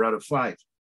board member out of 5.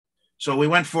 So we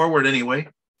went forward anyway,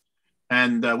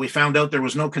 and we found out there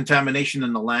was no contamination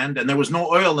in the land, and there was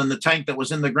no oil in the tank that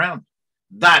was in the ground.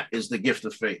 That is the gift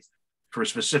of faith for a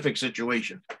specific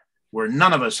situation where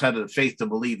none of us had the faith to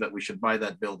believe that we should buy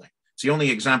that building. It's the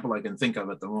only example I can think of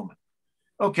at the moment.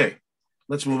 Okay,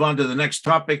 let's move on to the next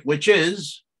topic, which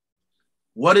is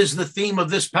What is the theme of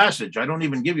this passage? I don't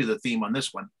even give you the theme on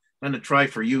this one. I'm going to try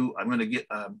for you. I'm going to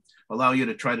allow you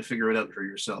to try to figure it out for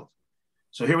yourself.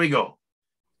 So here we go.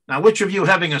 Now, which of you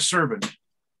having a servant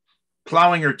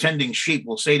plowing or tending sheep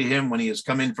will say to him when he has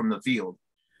come in from the field,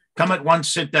 come at once,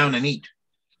 sit down and eat?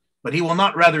 But he will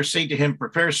not rather say to him,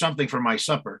 prepare something for my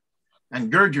supper,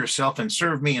 and gird yourself and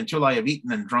serve me until I have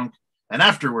eaten and drunk, and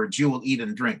afterwards you will eat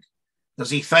and drink. Does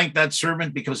he thank that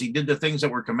servant because he did the things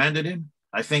that were commanded him?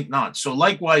 I think not. So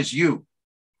likewise you,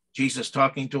 Jesus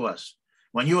talking to us,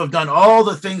 when you have done all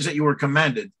the things that you were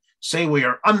commanded, say we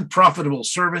are unprofitable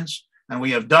servants and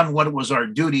we have done what it was our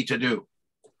duty to do.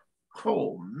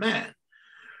 Oh, man.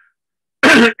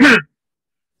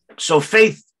 So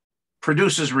faith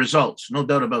produces results, no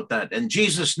doubt about that. And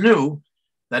Jesus knew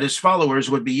that his followers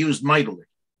would be used mightily,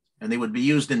 and they would be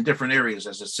used in different areas,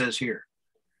 as it says here.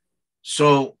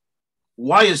 So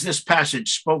why is this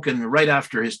passage spoken right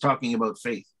after his talking about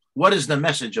faith? What is the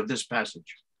message of this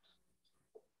passage?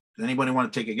 Does anybody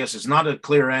want to take a guess? It's not a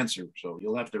clear answer, so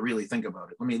you'll have to really think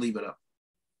about it. Let me leave it up.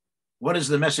 What is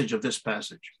the message of this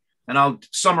passage? And I'll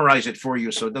summarize it for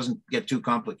you so it doesn't get too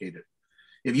complicated.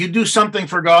 If you do something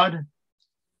for God,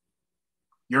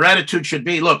 your attitude should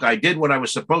be, look, I did what I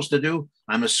was supposed to do.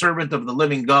 I'm a servant of the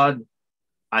living God.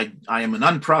 I am an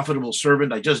unprofitable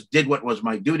servant. I just did what was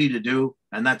my duty to do,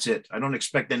 and that's it. I don't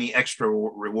expect any extra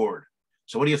reward.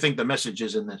 So what do you think the message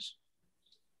is in this?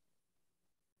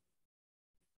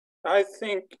 I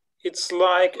think it's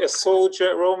like a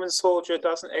soldier, Roman soldier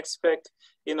doesn't expect,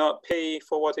 pay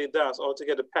for what he does or to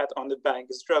get a pat on the back.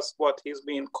 It's just what he's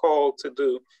being called to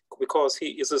do because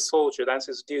he is a soldier. That's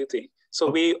his duty. So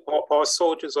we are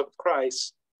soldiers of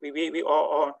Christ. We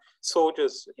are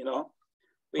soldiers,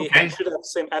 We should have the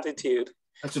same attitude.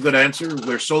 That's a good answer.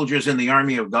 We're soldiers in the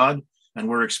army of God, and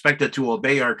we're expected to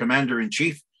obey our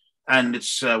commander-in-chief. And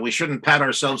it's we shouldn't pat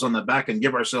ourselves on the back and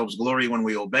give ourselves glory when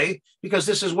we obey, because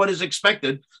this is what is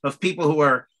expected of people who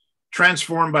are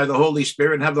transformed by the Holy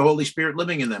Spirit and have the Holy Spirit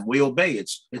living in them. We obey.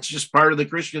 It's just part of the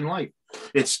Christian life.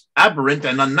 It's aberrant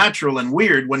and unnatural and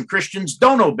weird when Christians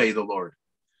don't obey the Lord.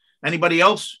 Anybody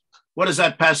else? What is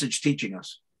that passage teaching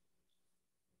us?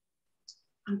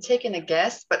 I'm taking a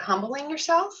guess, but humbling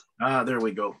yourself? Ah, there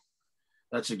we go.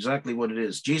 That's exactly what it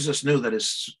is. Jesus knew that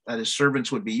his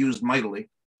servants would be used mightily,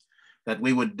 that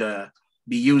we would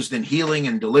be used in healing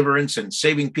and deliverance and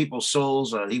saving people's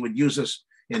souls. He would use us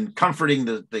in comforting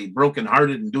the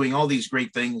brokenhearted and doing all these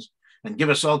great things and give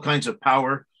us all kinds of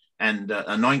power and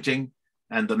anointing.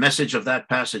 And the message of that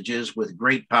passage is, with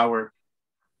great power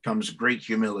comes great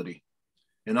humility.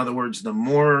 In other words, the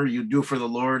more you do for the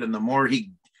Lord and the more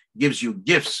he gives you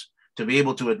gifts to be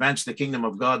able to advance the kingdom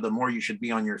of God, the more you should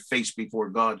be on your face before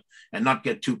God and not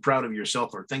get too proud of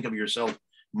yourself or think of yourself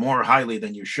more highly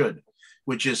than you should,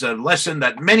 which is a lesson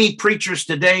that many preachers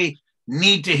today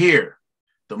need to hear.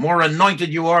 The more anointed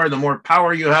you are, the more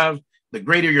power you have, the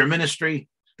greater your ministry,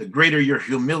 the greater your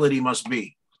humility must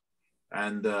be.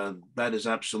 And that is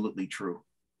absolutely true.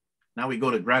 Now we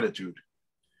go to gratitude.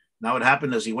 Now it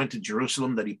happened as he went to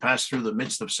Jerusalem that he passed through the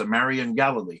midst of Samaria and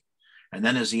Galilee. And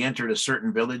then as he entered a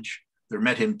certain village, there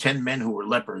met him 10 men who were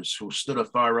lepers, who stood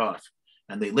afar off.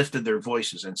 And they lifted their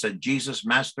voices and said, Jesus,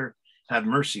 Master, have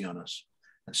mercy on us.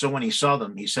 And so when he saw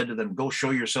them, he said to them, go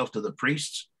show yourself to the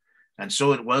priests. And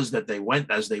so it was that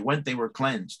as they went, they were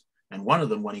cleansed. And one of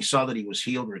them, when he saw that he was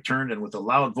healed, returned and with a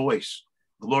loud voice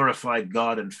glorified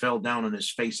God and fell down on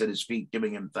his face at his feet,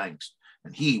 giving him thanks.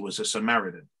 And he was a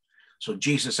Samaritan. So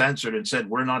Jesus answered and said,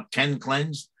 were not 10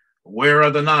 cleansed? Where are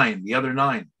the 9, the other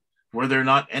 9? Were there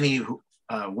not any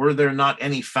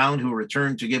found who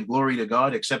returned to give glory to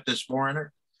God except this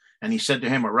foreigner? And he said to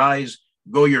him, arise,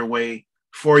 go your way,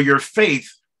 for your faith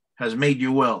has made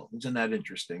you well. Isn't that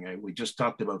interesting? We just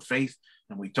talked about faith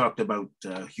and we talked about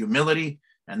humility,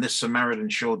 and this Samaritan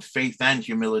showed faith and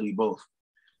humility both.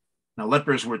 Now,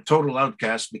 lepers were total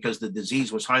outcasts because the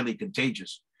disease was highly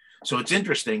contagious. So it's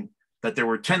interesting that there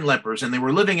were 10 lepers and they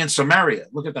were living in Samaria.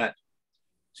 Look at that.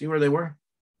 See where they were?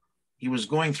 He was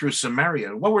going through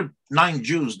Samaria. What were 9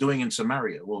 Jews doing in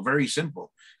Samaria? Well, very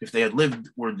simple. If they had lived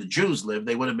where the Jews lived,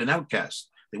 they would have been outcasts.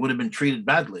 They would have been treated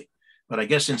badly. But I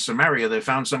guess in Samaria, they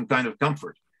found some kind of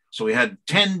comfort. So we had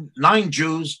 9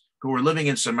 Jews who were living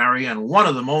in Samaria, and one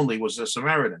of them only was a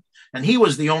Samaritan. And he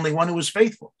was the only one who was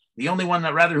faithful, the only one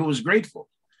who was grateful.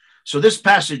 So this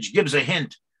passage gives a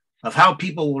hint of how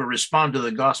people will respond to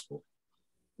the gospel.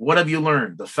 What have you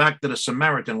learned? The fact that a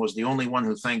Samaritan was the only one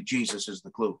who thanked Jesus is the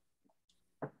clue.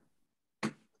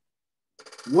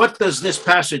 What does this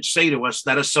passage say to us?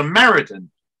 That a Samaritan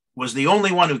was the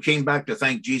only one who came back to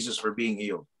thank Jesus for being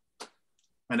healed.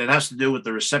 And it has to do with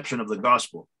the reception of the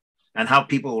gospel. and how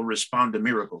people will respond to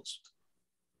miracles.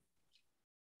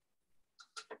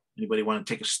 Anybody want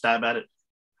to take a stab at it?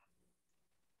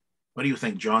 What do you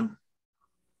think, John?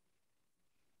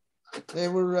 They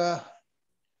were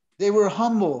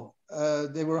humble.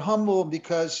 They were humble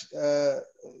because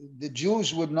the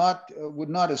Jews would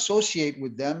not associate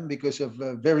with them because of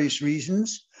various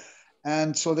reasons,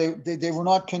 and so they were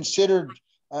not considered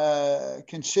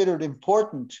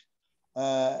important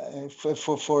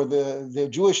for the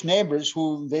Jewish neighbors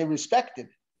who they respected.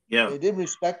 Yeah, they did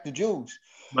respect the Jews,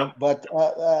 but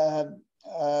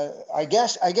I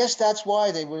guess that's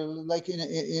why they were like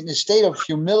in a state of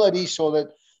humility, so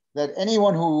that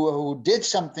anyone who did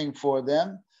something for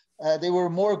them, they were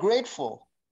more grateful.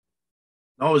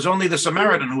 No, it was only the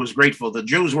Samaritan who was grateful. The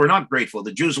Jews were not grateful.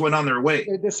 The Jews went on their way.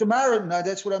 The Samaritan,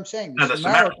 that's what I'm saying. The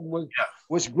Samaritan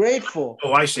was grateful.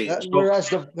 Oh, I see. Whereas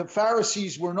the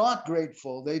Pharisees were not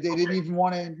grateful. They didn't even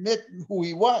want to admit who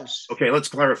he was. Okay, let's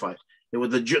clarify. It was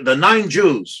the 9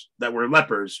 Jews that were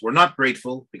lepers were not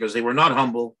grateful because they were not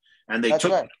humble, and they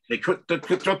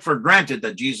took for granted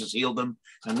that Jesus healed them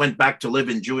and went back to live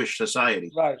in Jewish society.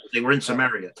 Right. They were in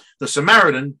Samaria. The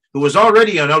Samaritan, who was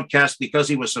already an outcast because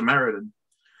he was Samaritan,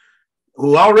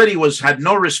 who already had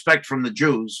no respect from the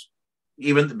Jews,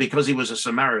 even because he was a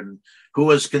Samaritan, who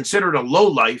was considered a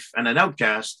lowlife and an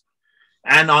outcast,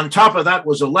 and on top of that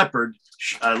was a leper,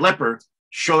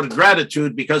 showed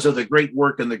gratitude because of the great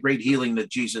work and the great healing that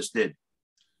Jesus did.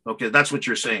 Okay, that's what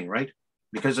you're saying, right?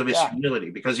 Because of his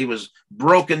humility, because he was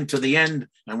broken to the end,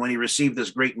 and when he received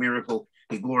this great miracle,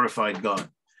 he glorified God.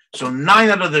 So 9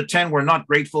 out of the 10 were not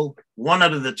grateful, 1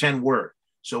 out of the 10 were.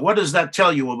 So what does that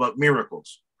tell you about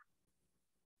miracles?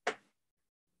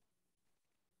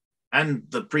 And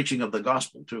the preaching of the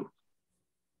gospel too.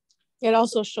 It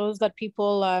also shows that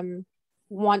people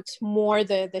want more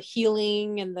the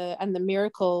healing and the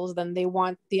miracles than they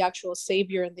want the actual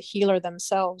Savior and the healer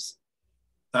themselves.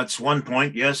 That's one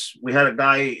point. Yes, we had a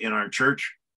guy in our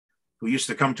church who used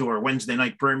to come to our Wednesday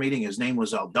night prayer meeting. His name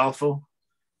was Adolfo,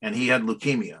 and he had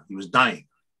leukemia. He was dying,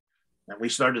 and we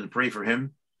started to pray for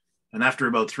him. And after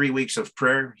about 3 weeks of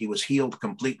prayer, he was healed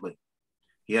completely.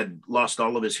 He had lost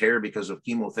all of his hair because of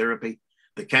chemotherapy.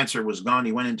 The cancer was gone.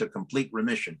 He went into complete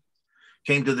remission.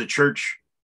 Came to the church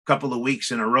a couple of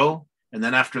weeks in a row. And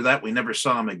then after that, we never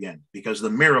saw him again because the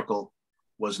miracle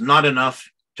was not enough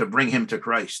to bring him to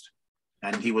Christ.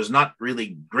 And he was not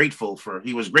really grateful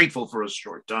he was grateful for a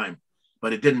short time,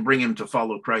 but it didn't bring him to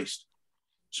follow Christ.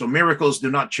 So miracles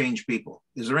do not change people.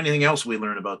 Is there anything else we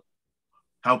learn about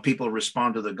how people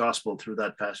respond to the gospel through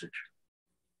that passage?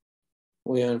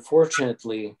 We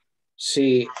unfortunately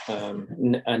see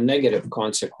a negative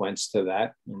consequence to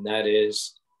that, and that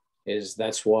is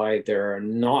that's why there are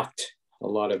not a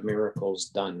lot of miracles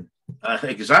done.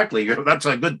 Exactly. That's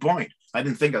a good point. I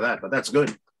didn't think of that, but that's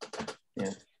good.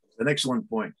 Yeah, an excellent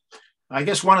point. I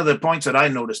guess one of the points that I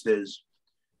noticed is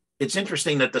it's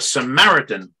interesting that the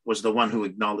Samaritan was the one who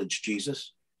acknowledged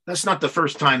Jesus. That's not the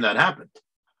first time that happened.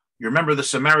 You remember the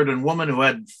Samaritan woman who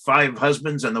had 5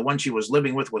 husbands and the one she was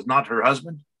living with was not her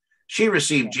husband? She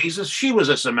received Jesus. She was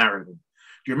a Samaritan.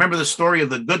 Do you remember the story of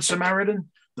the Good Samaritan?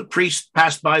 The priest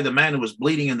passed by the man who was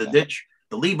bleeding in the ditch.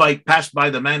 The Levite passed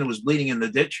by the man who was bleeding in the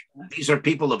ditch. These are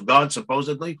people of God,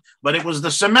 supposedly, but it was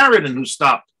the Samaritan who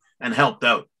stopped and helped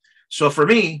out. So for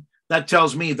me, that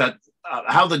tells me that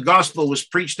how the gospel was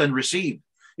preached and received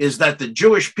is that the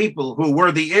Jewish people who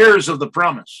were the heirs of the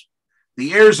promise,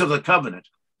 the heirs of the covenant,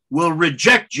 will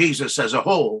reject Jesus as a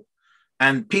whole,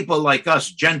 and people like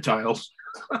us, Gentiles,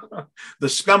 the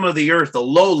scum of the earth, the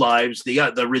lowlives,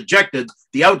 the rejected,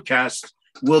 the outcasts,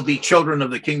 will be children of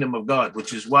the kingdom of God,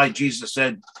 which is why Jesus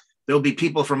said, there'll be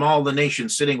people from all the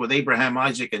nations sitting with Abraham,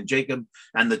 Isaac, and Jacob,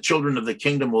 and the children of the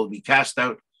kingdom will be cast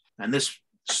out. And this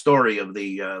story of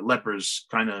the lepers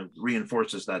kind of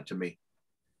reinforces that to me.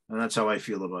 And that's how I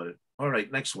feel about it. All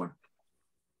right, next one.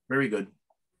 Very good.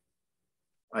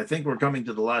 I think we're coming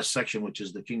to the last section, which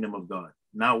is the kingdom of God.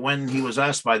 Now, when he was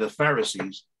asked by the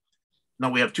Pharisees, no,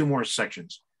 we have 2 more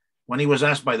sections. When he was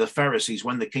asked by the Pharisees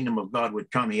when the kingdom of God would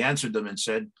come, he answered them and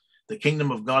said, the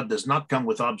kingdom of God does not come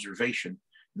with observation,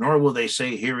 nor will they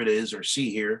say, here it is, or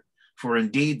see here, for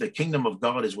indeed the kingdom of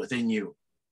God is within you.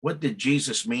 What did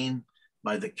Jesus mean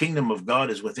by the kingdom of God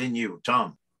is within you,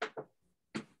 Tom?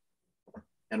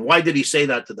 And why did he say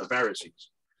that to the Pharisees?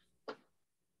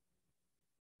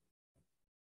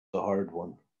 The hard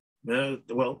one.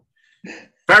 Well,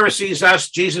 Pharisees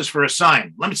asked Jesus for a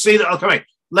sign. Let me see the, okay,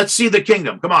 let's see the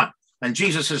kingdom. Come on. And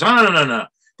Jesus says, no.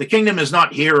 The kingdom is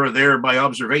not here or there by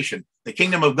observation. The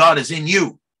kingdom of God is in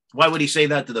you. Why would he say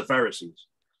that to the Pharisees?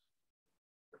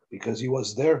 Because he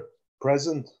was there,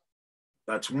 present.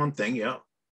 That's one thing. Yeah.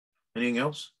 Anything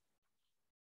else?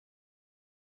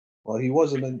 Well, he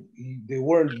wasn't. They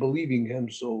weren't believing him,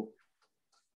 so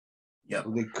yeah,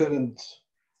 so they couldn't.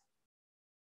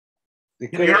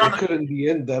 It couldn't be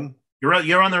in them.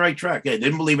 You're on the right track. Yeah, they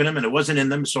didn't believe in him, and it wasn't in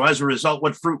them. So as a result,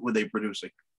 what fruit were they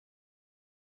producing?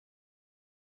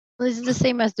 Well, it's the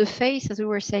same as the faith, as we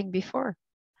were saying before.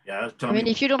 Yeah, I mean,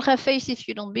 if you don't have faith, if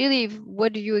you don't believe,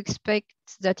 what do you expect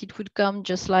that it would come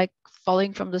just like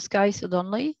falling from the sky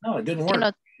suddenly? No, it didn't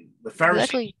work.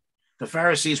 The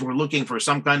Pharisees were looking for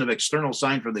some kind of external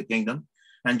sign for the kingdom,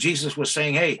 and Jesus was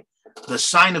saying, "Hey, the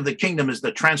sign of the kingdom is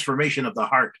the transformation of the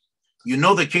heart. You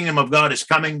know the kingdom of God is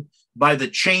coming by the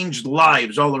changed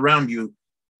lives all around you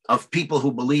of people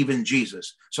who believe in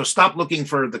Jesus. So stop looking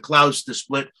for the clouds to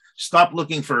split. Stop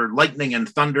looking for lightning and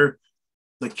thunder.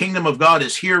 The kingdom of God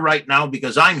is here right now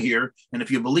because I'm here. And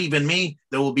if you believe in me,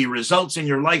 there will be results in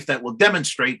your life that will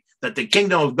demonstrate that the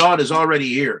kingdom of God is already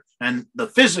here and the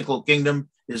physical kingdom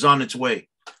is on its way."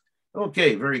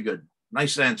 Okay, very good.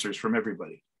 Nice answers from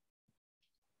everybody.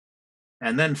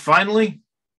 And then finally,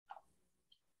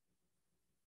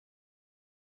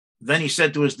 then he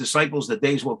said to his disciples, "The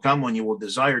days will come when you will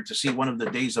desire to see one of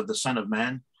the days of the Son of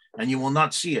Man, and you will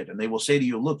not see it. And they will say to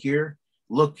you, look here,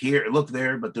 look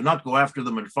there, but do not go after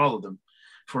them and follow them.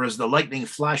 For as the lightning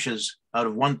flashes out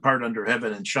of one part under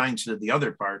heaven and shines to the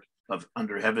other part of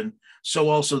under heaven, so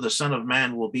also the Son of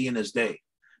Man will be in his day.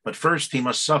 But first he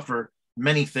must suffer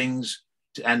many things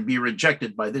and be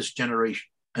rejected by this generation."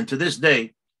 And to this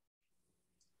day,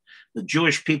 the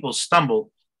Jewish people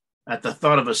stumble at the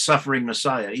thought of a suffering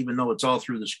Messiah, even though it's all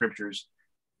through the scriptures.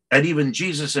 And even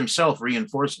Jesus himself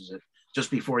reinforces it just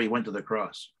before he went to the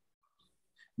cross.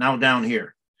 Now down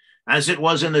here, as it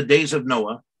was in the days of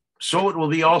Noah, so it will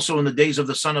be also in the days of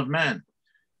the Son of Man.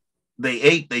 They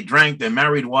ate, they drank, they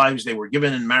married wives, they were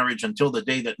given in marriage until the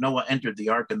day that Noah entered the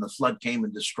ark and the flood came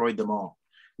and destroyed them all.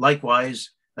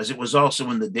 Likewise, as it was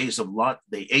also in the days of Lot,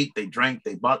 they ate, they drank,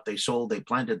 they bought, they sold, they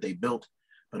planted, they built.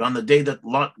 But on the day that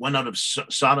Lot went out of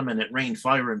Sodom and it rained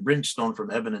fire and brimstone from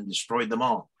heaven and destroyed them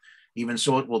all, even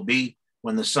so it will be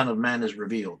when the Son of Man is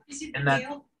revealed.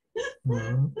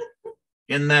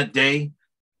 In that day,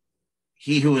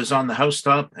 he who is on the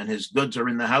housetop and his goods are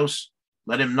in the house,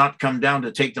 let him not come down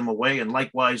to take them away. And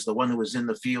likewise, the one who is in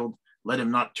the field, let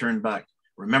him not turn back.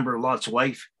 Remember Lot's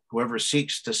wife, whoever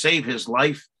seeks to save his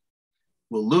life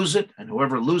will lose it, and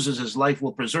whoever loses his life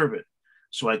will preserve it.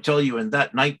 So I tell you, in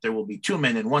that night, there will be two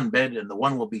men in one bed, and the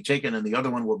one will be taken and the other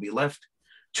one will be left.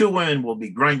 Two women will be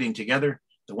grinding together.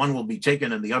 The one will be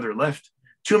taken and the other left.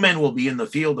 Two men will be in the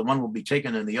field. The one will be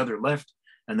taken and the other left.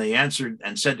 And they answered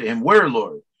and said to him, "Where,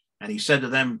 Lord?" And he said to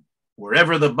them,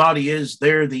 "Wherever the body is,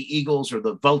 there the eagles or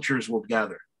the vultures will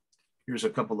gather." Here's a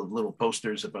couple of little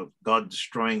posters about God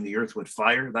destroying the earth with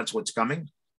fire. That's what's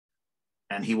coming.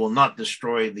 And he will not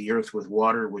destroy the earth with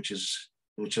water, which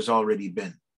has already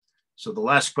been. So the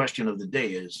last question of the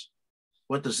day is,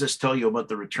 what does this tell you about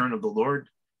the return of the Lord?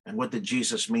 And what did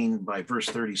Jesus mean by verse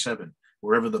 37?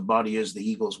 Wherever the body is, the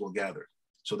eagles will gather.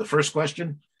 So the first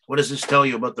question, what does this tell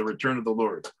you about the return of the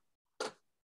Lord?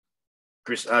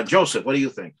 Joseph, what do you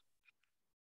think?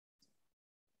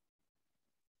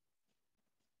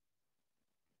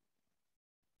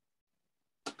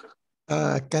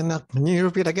 Can you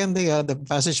repeat again the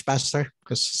passage, Pastor?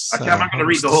 Because I'm not going to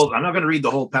read the whole. I'm not going to read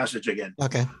the whole passage again.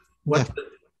 Okay.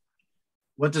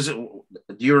 What does it?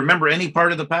 Do you remember any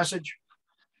part of the passage?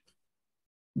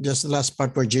 Just the last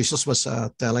part where Jesus was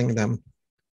telling them,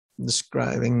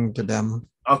 describing to them.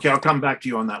 Okay, I'll come back to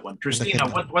you on that one. Christina,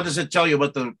 what does it tell you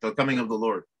about the coming of the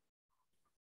Lord?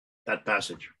 That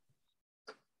passage.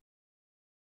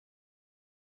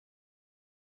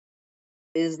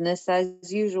 Business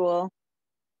as usual.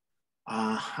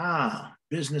 Aha,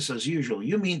 business as usual.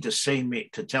 You mean to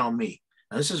tell me?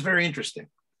 Now, this is very interesting.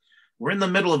 We're in the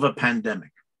middle of a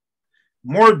pandemic.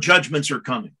 More judgments are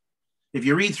coming. If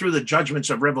you read through the judgments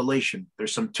of Revelation,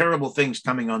 there's some terrible things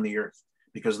coming on the earth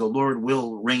because the Lord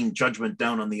will rain judgment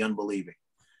down on the unbelieving.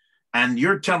 And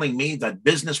you're telling me that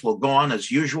business will go on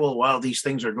as usual while these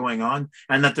things are going on,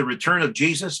 and that the return of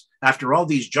Jesus after all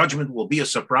these judgments will be a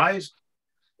surprise?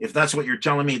 If that's what you're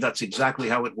telling me, that's exactly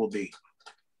how it will be.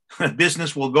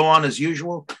 Business will go on as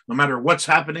usual, no matter what's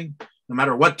happening, no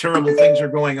matter what terrible things are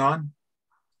going on.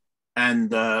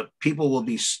 And people will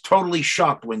be totally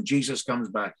shocked when Jesus comes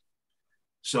back.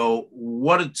 So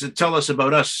what does it tell us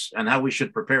about us and how we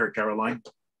should prepare, Caroline?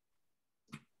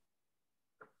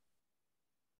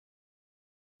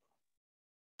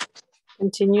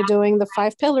 Continue doing the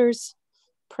 5 pillars: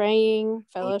 praying,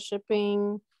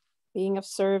 fellowshipping, being of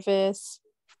service,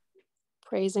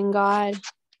 praising God.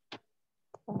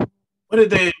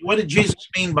 What did Jesus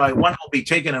mean by one will be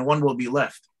taken and one will be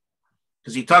left?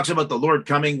 Because he talks about the Lord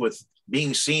coming with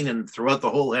being seen and throughout the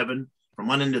whole heaven, from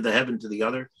one end of the heaven to the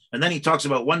other. And then he talks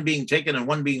about one being taken and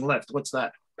one being left. What's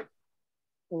that?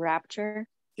 Rapture.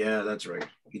 Yeah, that's right.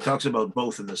 He talks about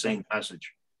both in the same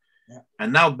passage. Yeah.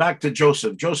 And now back to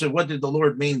Joseph. Joseph, what did the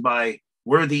Lord mean by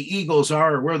where the eagles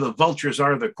are, where the vultures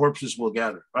are, the corpses will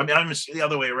gather? I mean, I'm the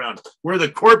other way around. Where the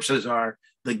corpses are,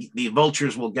 the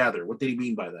vultures will gather. What did he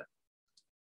mean by that?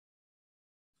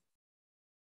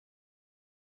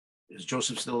 Is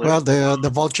Joseph still there? Well, the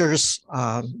vultures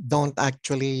don't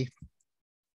actually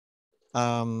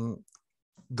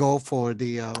go for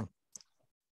the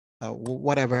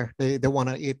whatever they want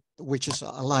to eat, which is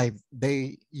alive.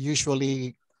 They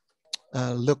usually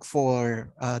look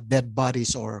for dead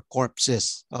bodies or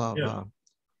corpses of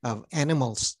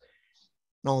animals.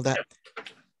 No, that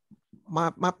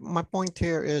my point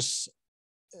here is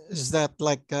that,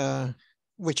 like,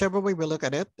 whichever way we look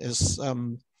at it, is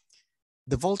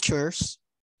the vultures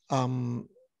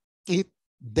eat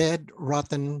dead,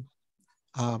 rotten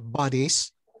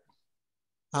bodies.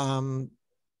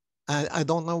 I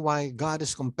don't know why God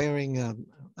is comparing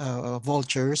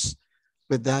vultures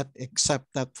with that, except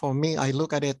that for me, I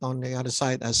look at it on the other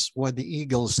side as what the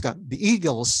eagles got. The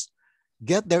eagles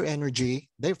get their energy,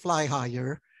 they fly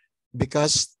higher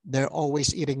because they're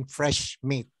always eating fresh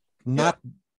meat, not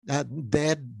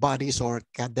dead bodies or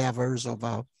cadavers of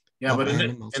but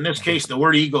animals. in this case, the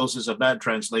word eagles is a bad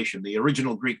translation. The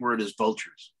original Greek word is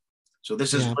vultures. So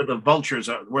this is where the vultures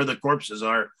are, where the corpses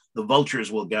are, the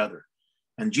vultures will gather.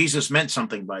 And Jesus meant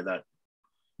something by that.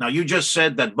 Now, you just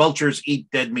said that vultures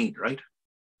eat dead meat, right?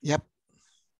 Yep.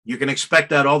 You can expect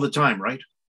that all the time, right?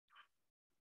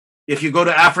 If you go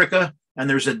to Africa and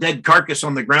there's a dead carcass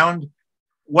on the ground,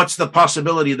 what's the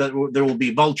possibility that there will be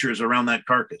vultures around that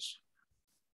carcass?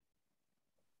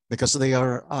 Because they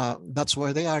are, that's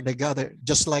where they are. They gather,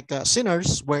 just like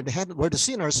sinners, where the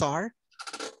sinners are.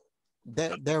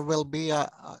 There will be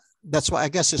that's why I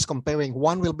guess it's comparing.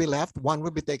 One will be left, one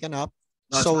will be taken up.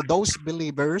 That's so right. Those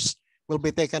believers will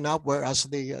be taken up, whereas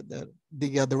the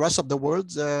rest of the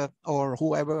world or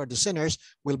whoever are the sinners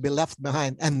will be left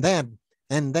behind. And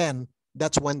then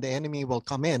that's when the enemy will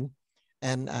come in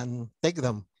and take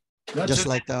them. Just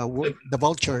like the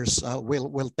vultures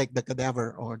will take the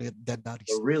cadaver or the dead bodies.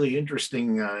 A really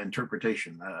interesting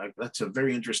interpretation. That's a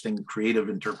very interesting creative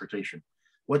interpretation.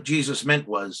 What Jesus meant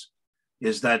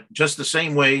is that just the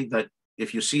same way that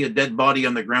if you see a dead body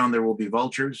on the ground, there will be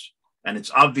vultures, and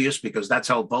it's obvious because that's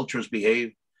how vultures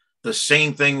behave. The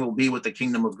same thing will be with the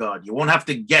kingdom of God. You won't have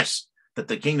to guess that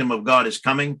the kingdom of God is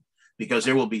coming, because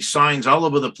there will be signs all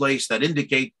over the place that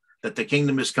indicate that the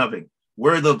kingdom is coming.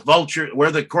 Where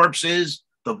the corpse is,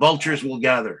 the vultures will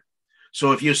gather.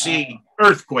 So if you see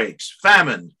earthquakes,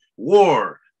 famine,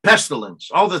 war, pestilence,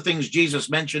 all the things Jesus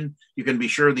mentioned, you can be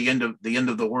sure the end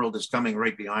of the world is coming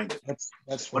right behind it.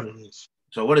 That's what it is.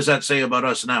 So what does that say about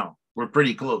us now? We're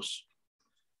pretty close.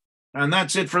 And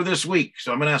that's it for this week.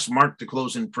 So I'm going to ask Mark to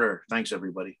close in prayer. Thanks,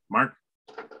 everybody. Mark?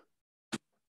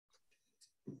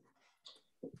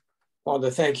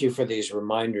 Father, thank you for these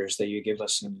reminders that you give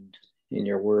us in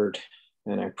your word.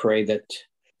 And I pray that,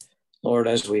 Lord,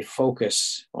 as we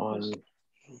focus on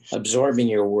absorbing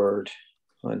your word,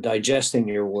 on digesting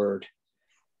your word,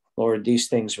 Lord, these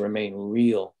things remain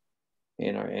real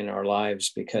in our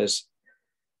lives, because,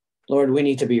 Lord, we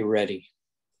need to be ready.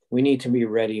 We need to be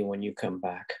ready when you come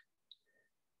back.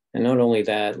 And not only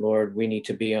that, Lord, we need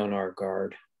to be on our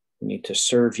guard. We need to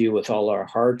serve you with all our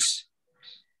hearts.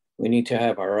 We need to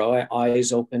have our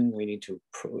eyes open. We need to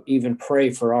even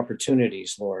pray for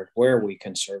opportunities, Lord, where we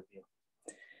can serve you.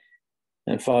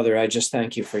 And Father, I just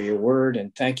thank you for your word,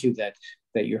 and thank you that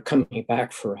you're coming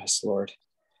back for us, Lord,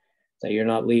 that you're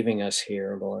not leaving us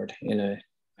here, Lord,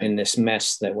 in this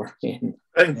mess that we're in.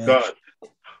 Thank God.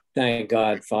 Thank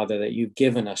God, Father, that you've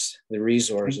given us the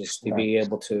resources to be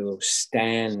able to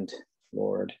stand,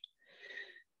 Lord.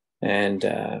 And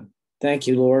thank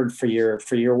you, Lord, for your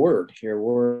word. Your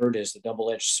word is a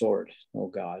double-edged sword, oh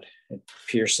God. It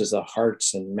pierces the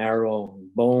hearts and marrow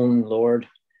and bone, Lord,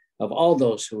 of all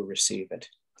those who receive it.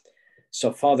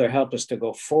 So, Father, help us to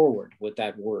go forward with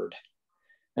that word.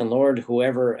 And Lord,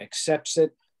 whoever accepts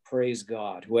it, praise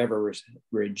God. Whoever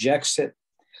rejects it,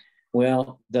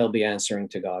 well, they'll be answering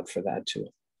to God for that too.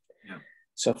 Yeah.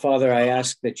 So, Father, I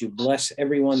ask that you bless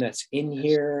everyone that's in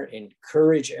here,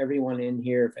 encourage everyone in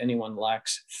here. If anyone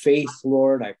lacks faith,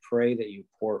 Lord, I pray that you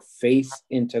pour faith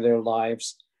into their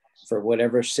lives for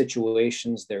whatever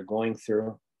situations they're going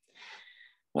through.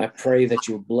 I pray that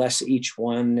you bless each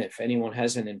one. If anyone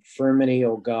has an infirmity,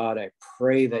 oh God, I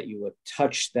pray that you would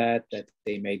touch that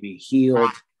they may be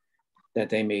healed, that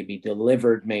they may be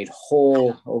delivered, made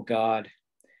whole, oh God.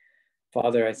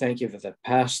 Father, I thank you for the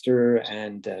pastor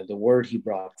and the word he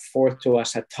brought forth to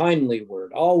us, a timely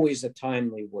word, always a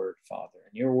timely word, Father.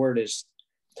 And your word is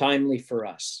timely for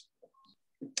us.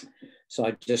 So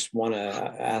I just want to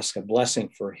ask a blessing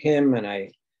for him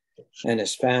and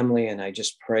his family. And I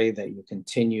just pray that you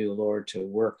continue, Lord, to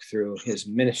work through his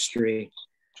ministry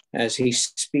as he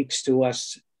speaks to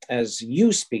us, as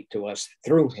you speak to us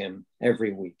through him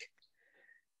every week.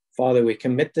 Father, we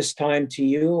commit this time to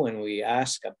you and we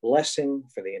ask a blessing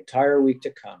for the entire week to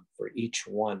come for each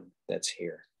one that's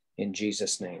here. In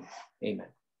Jesus' name, amen.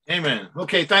 Amen.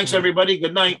 Okay, thanks everybody.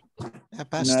 Good night.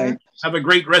 Pastor. Night. Have a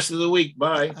great rest of the week.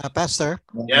 Bye. Pastor.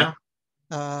 Yeah.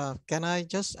 Can I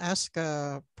just ask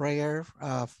a prayer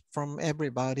from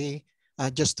everybody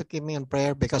just to keep me in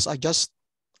prayer, because I just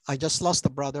lost a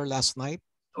brother last night.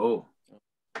 Oh.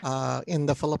 In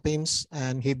the Philippines,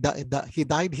 and he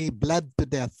died. He bled to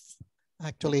death.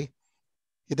 Actually,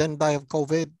 he didn't die of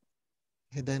COVID.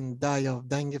 He didn't die of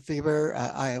dengue fever.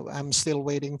 I'm still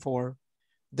waiting for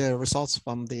the results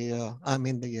from the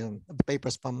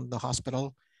papers from the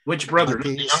hospital. Which brother?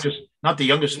 Not the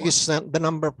youngest one. He's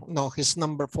he's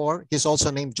number 4. He's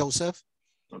also named Joseph.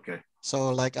 Okay. So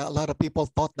like a lot of people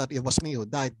thought that it was me who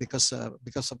died because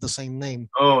of the same name.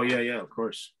 Oh yeah, of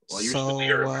course. Well, you're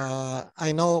so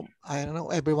I know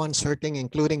everyone's hurting,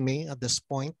 including me at this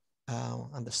point,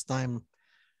 at this time.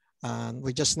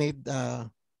 We just need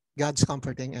God's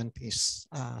comforting and peace.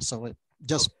 So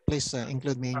just please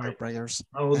include me in your prayers.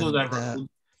 Oh, we'll do that.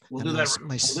 We'll do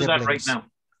that right now.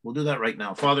 We'll do that right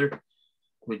now. Father,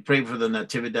 we pray for the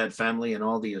Natividad family and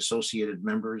all the associated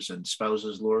members and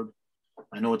spouses, Lord.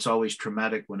 I know it's always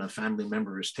traumatic when a family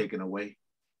member is taken away.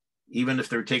 Even if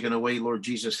they're taken away, Lord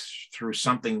Jesus, through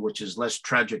something which is less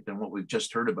tragic than what we've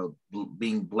just heard about,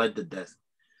 being bled to death.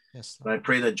 Yes. But I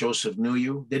pray that Joseph knew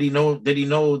you. Did he know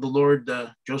the Lord,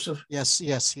 Joseph? Yes.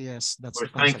 That's we're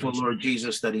thankful, Lord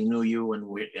Jesus, that he knew you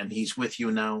and he's with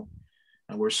you now.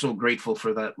 And we're so grateful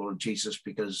for that, Lord Jesus,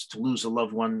 because to lose a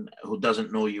loved one who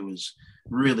doesn't know you is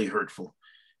really hurtful.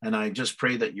 And I just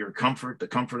pray that your comfort, the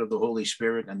comfort of the Holy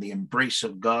Spirit and the embrace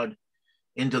of God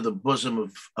into the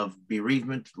bosom of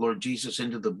bereavement, Lord Jesus,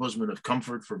 into the bosom of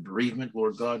comfort for bereavement,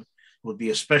 Lord God, will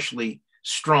be especially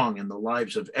strong in the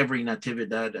lives of every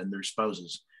Natividad and their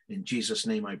spouses. In Jesus'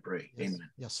 name I pray. Yes. Amen.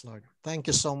 Yes, Lord. Thank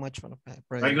you so much for the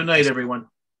prayer. Good night, everyone.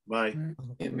 Bye.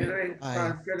 Good night.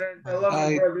 Bye. I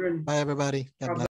love you, brethren. Bye, everybody. God bless.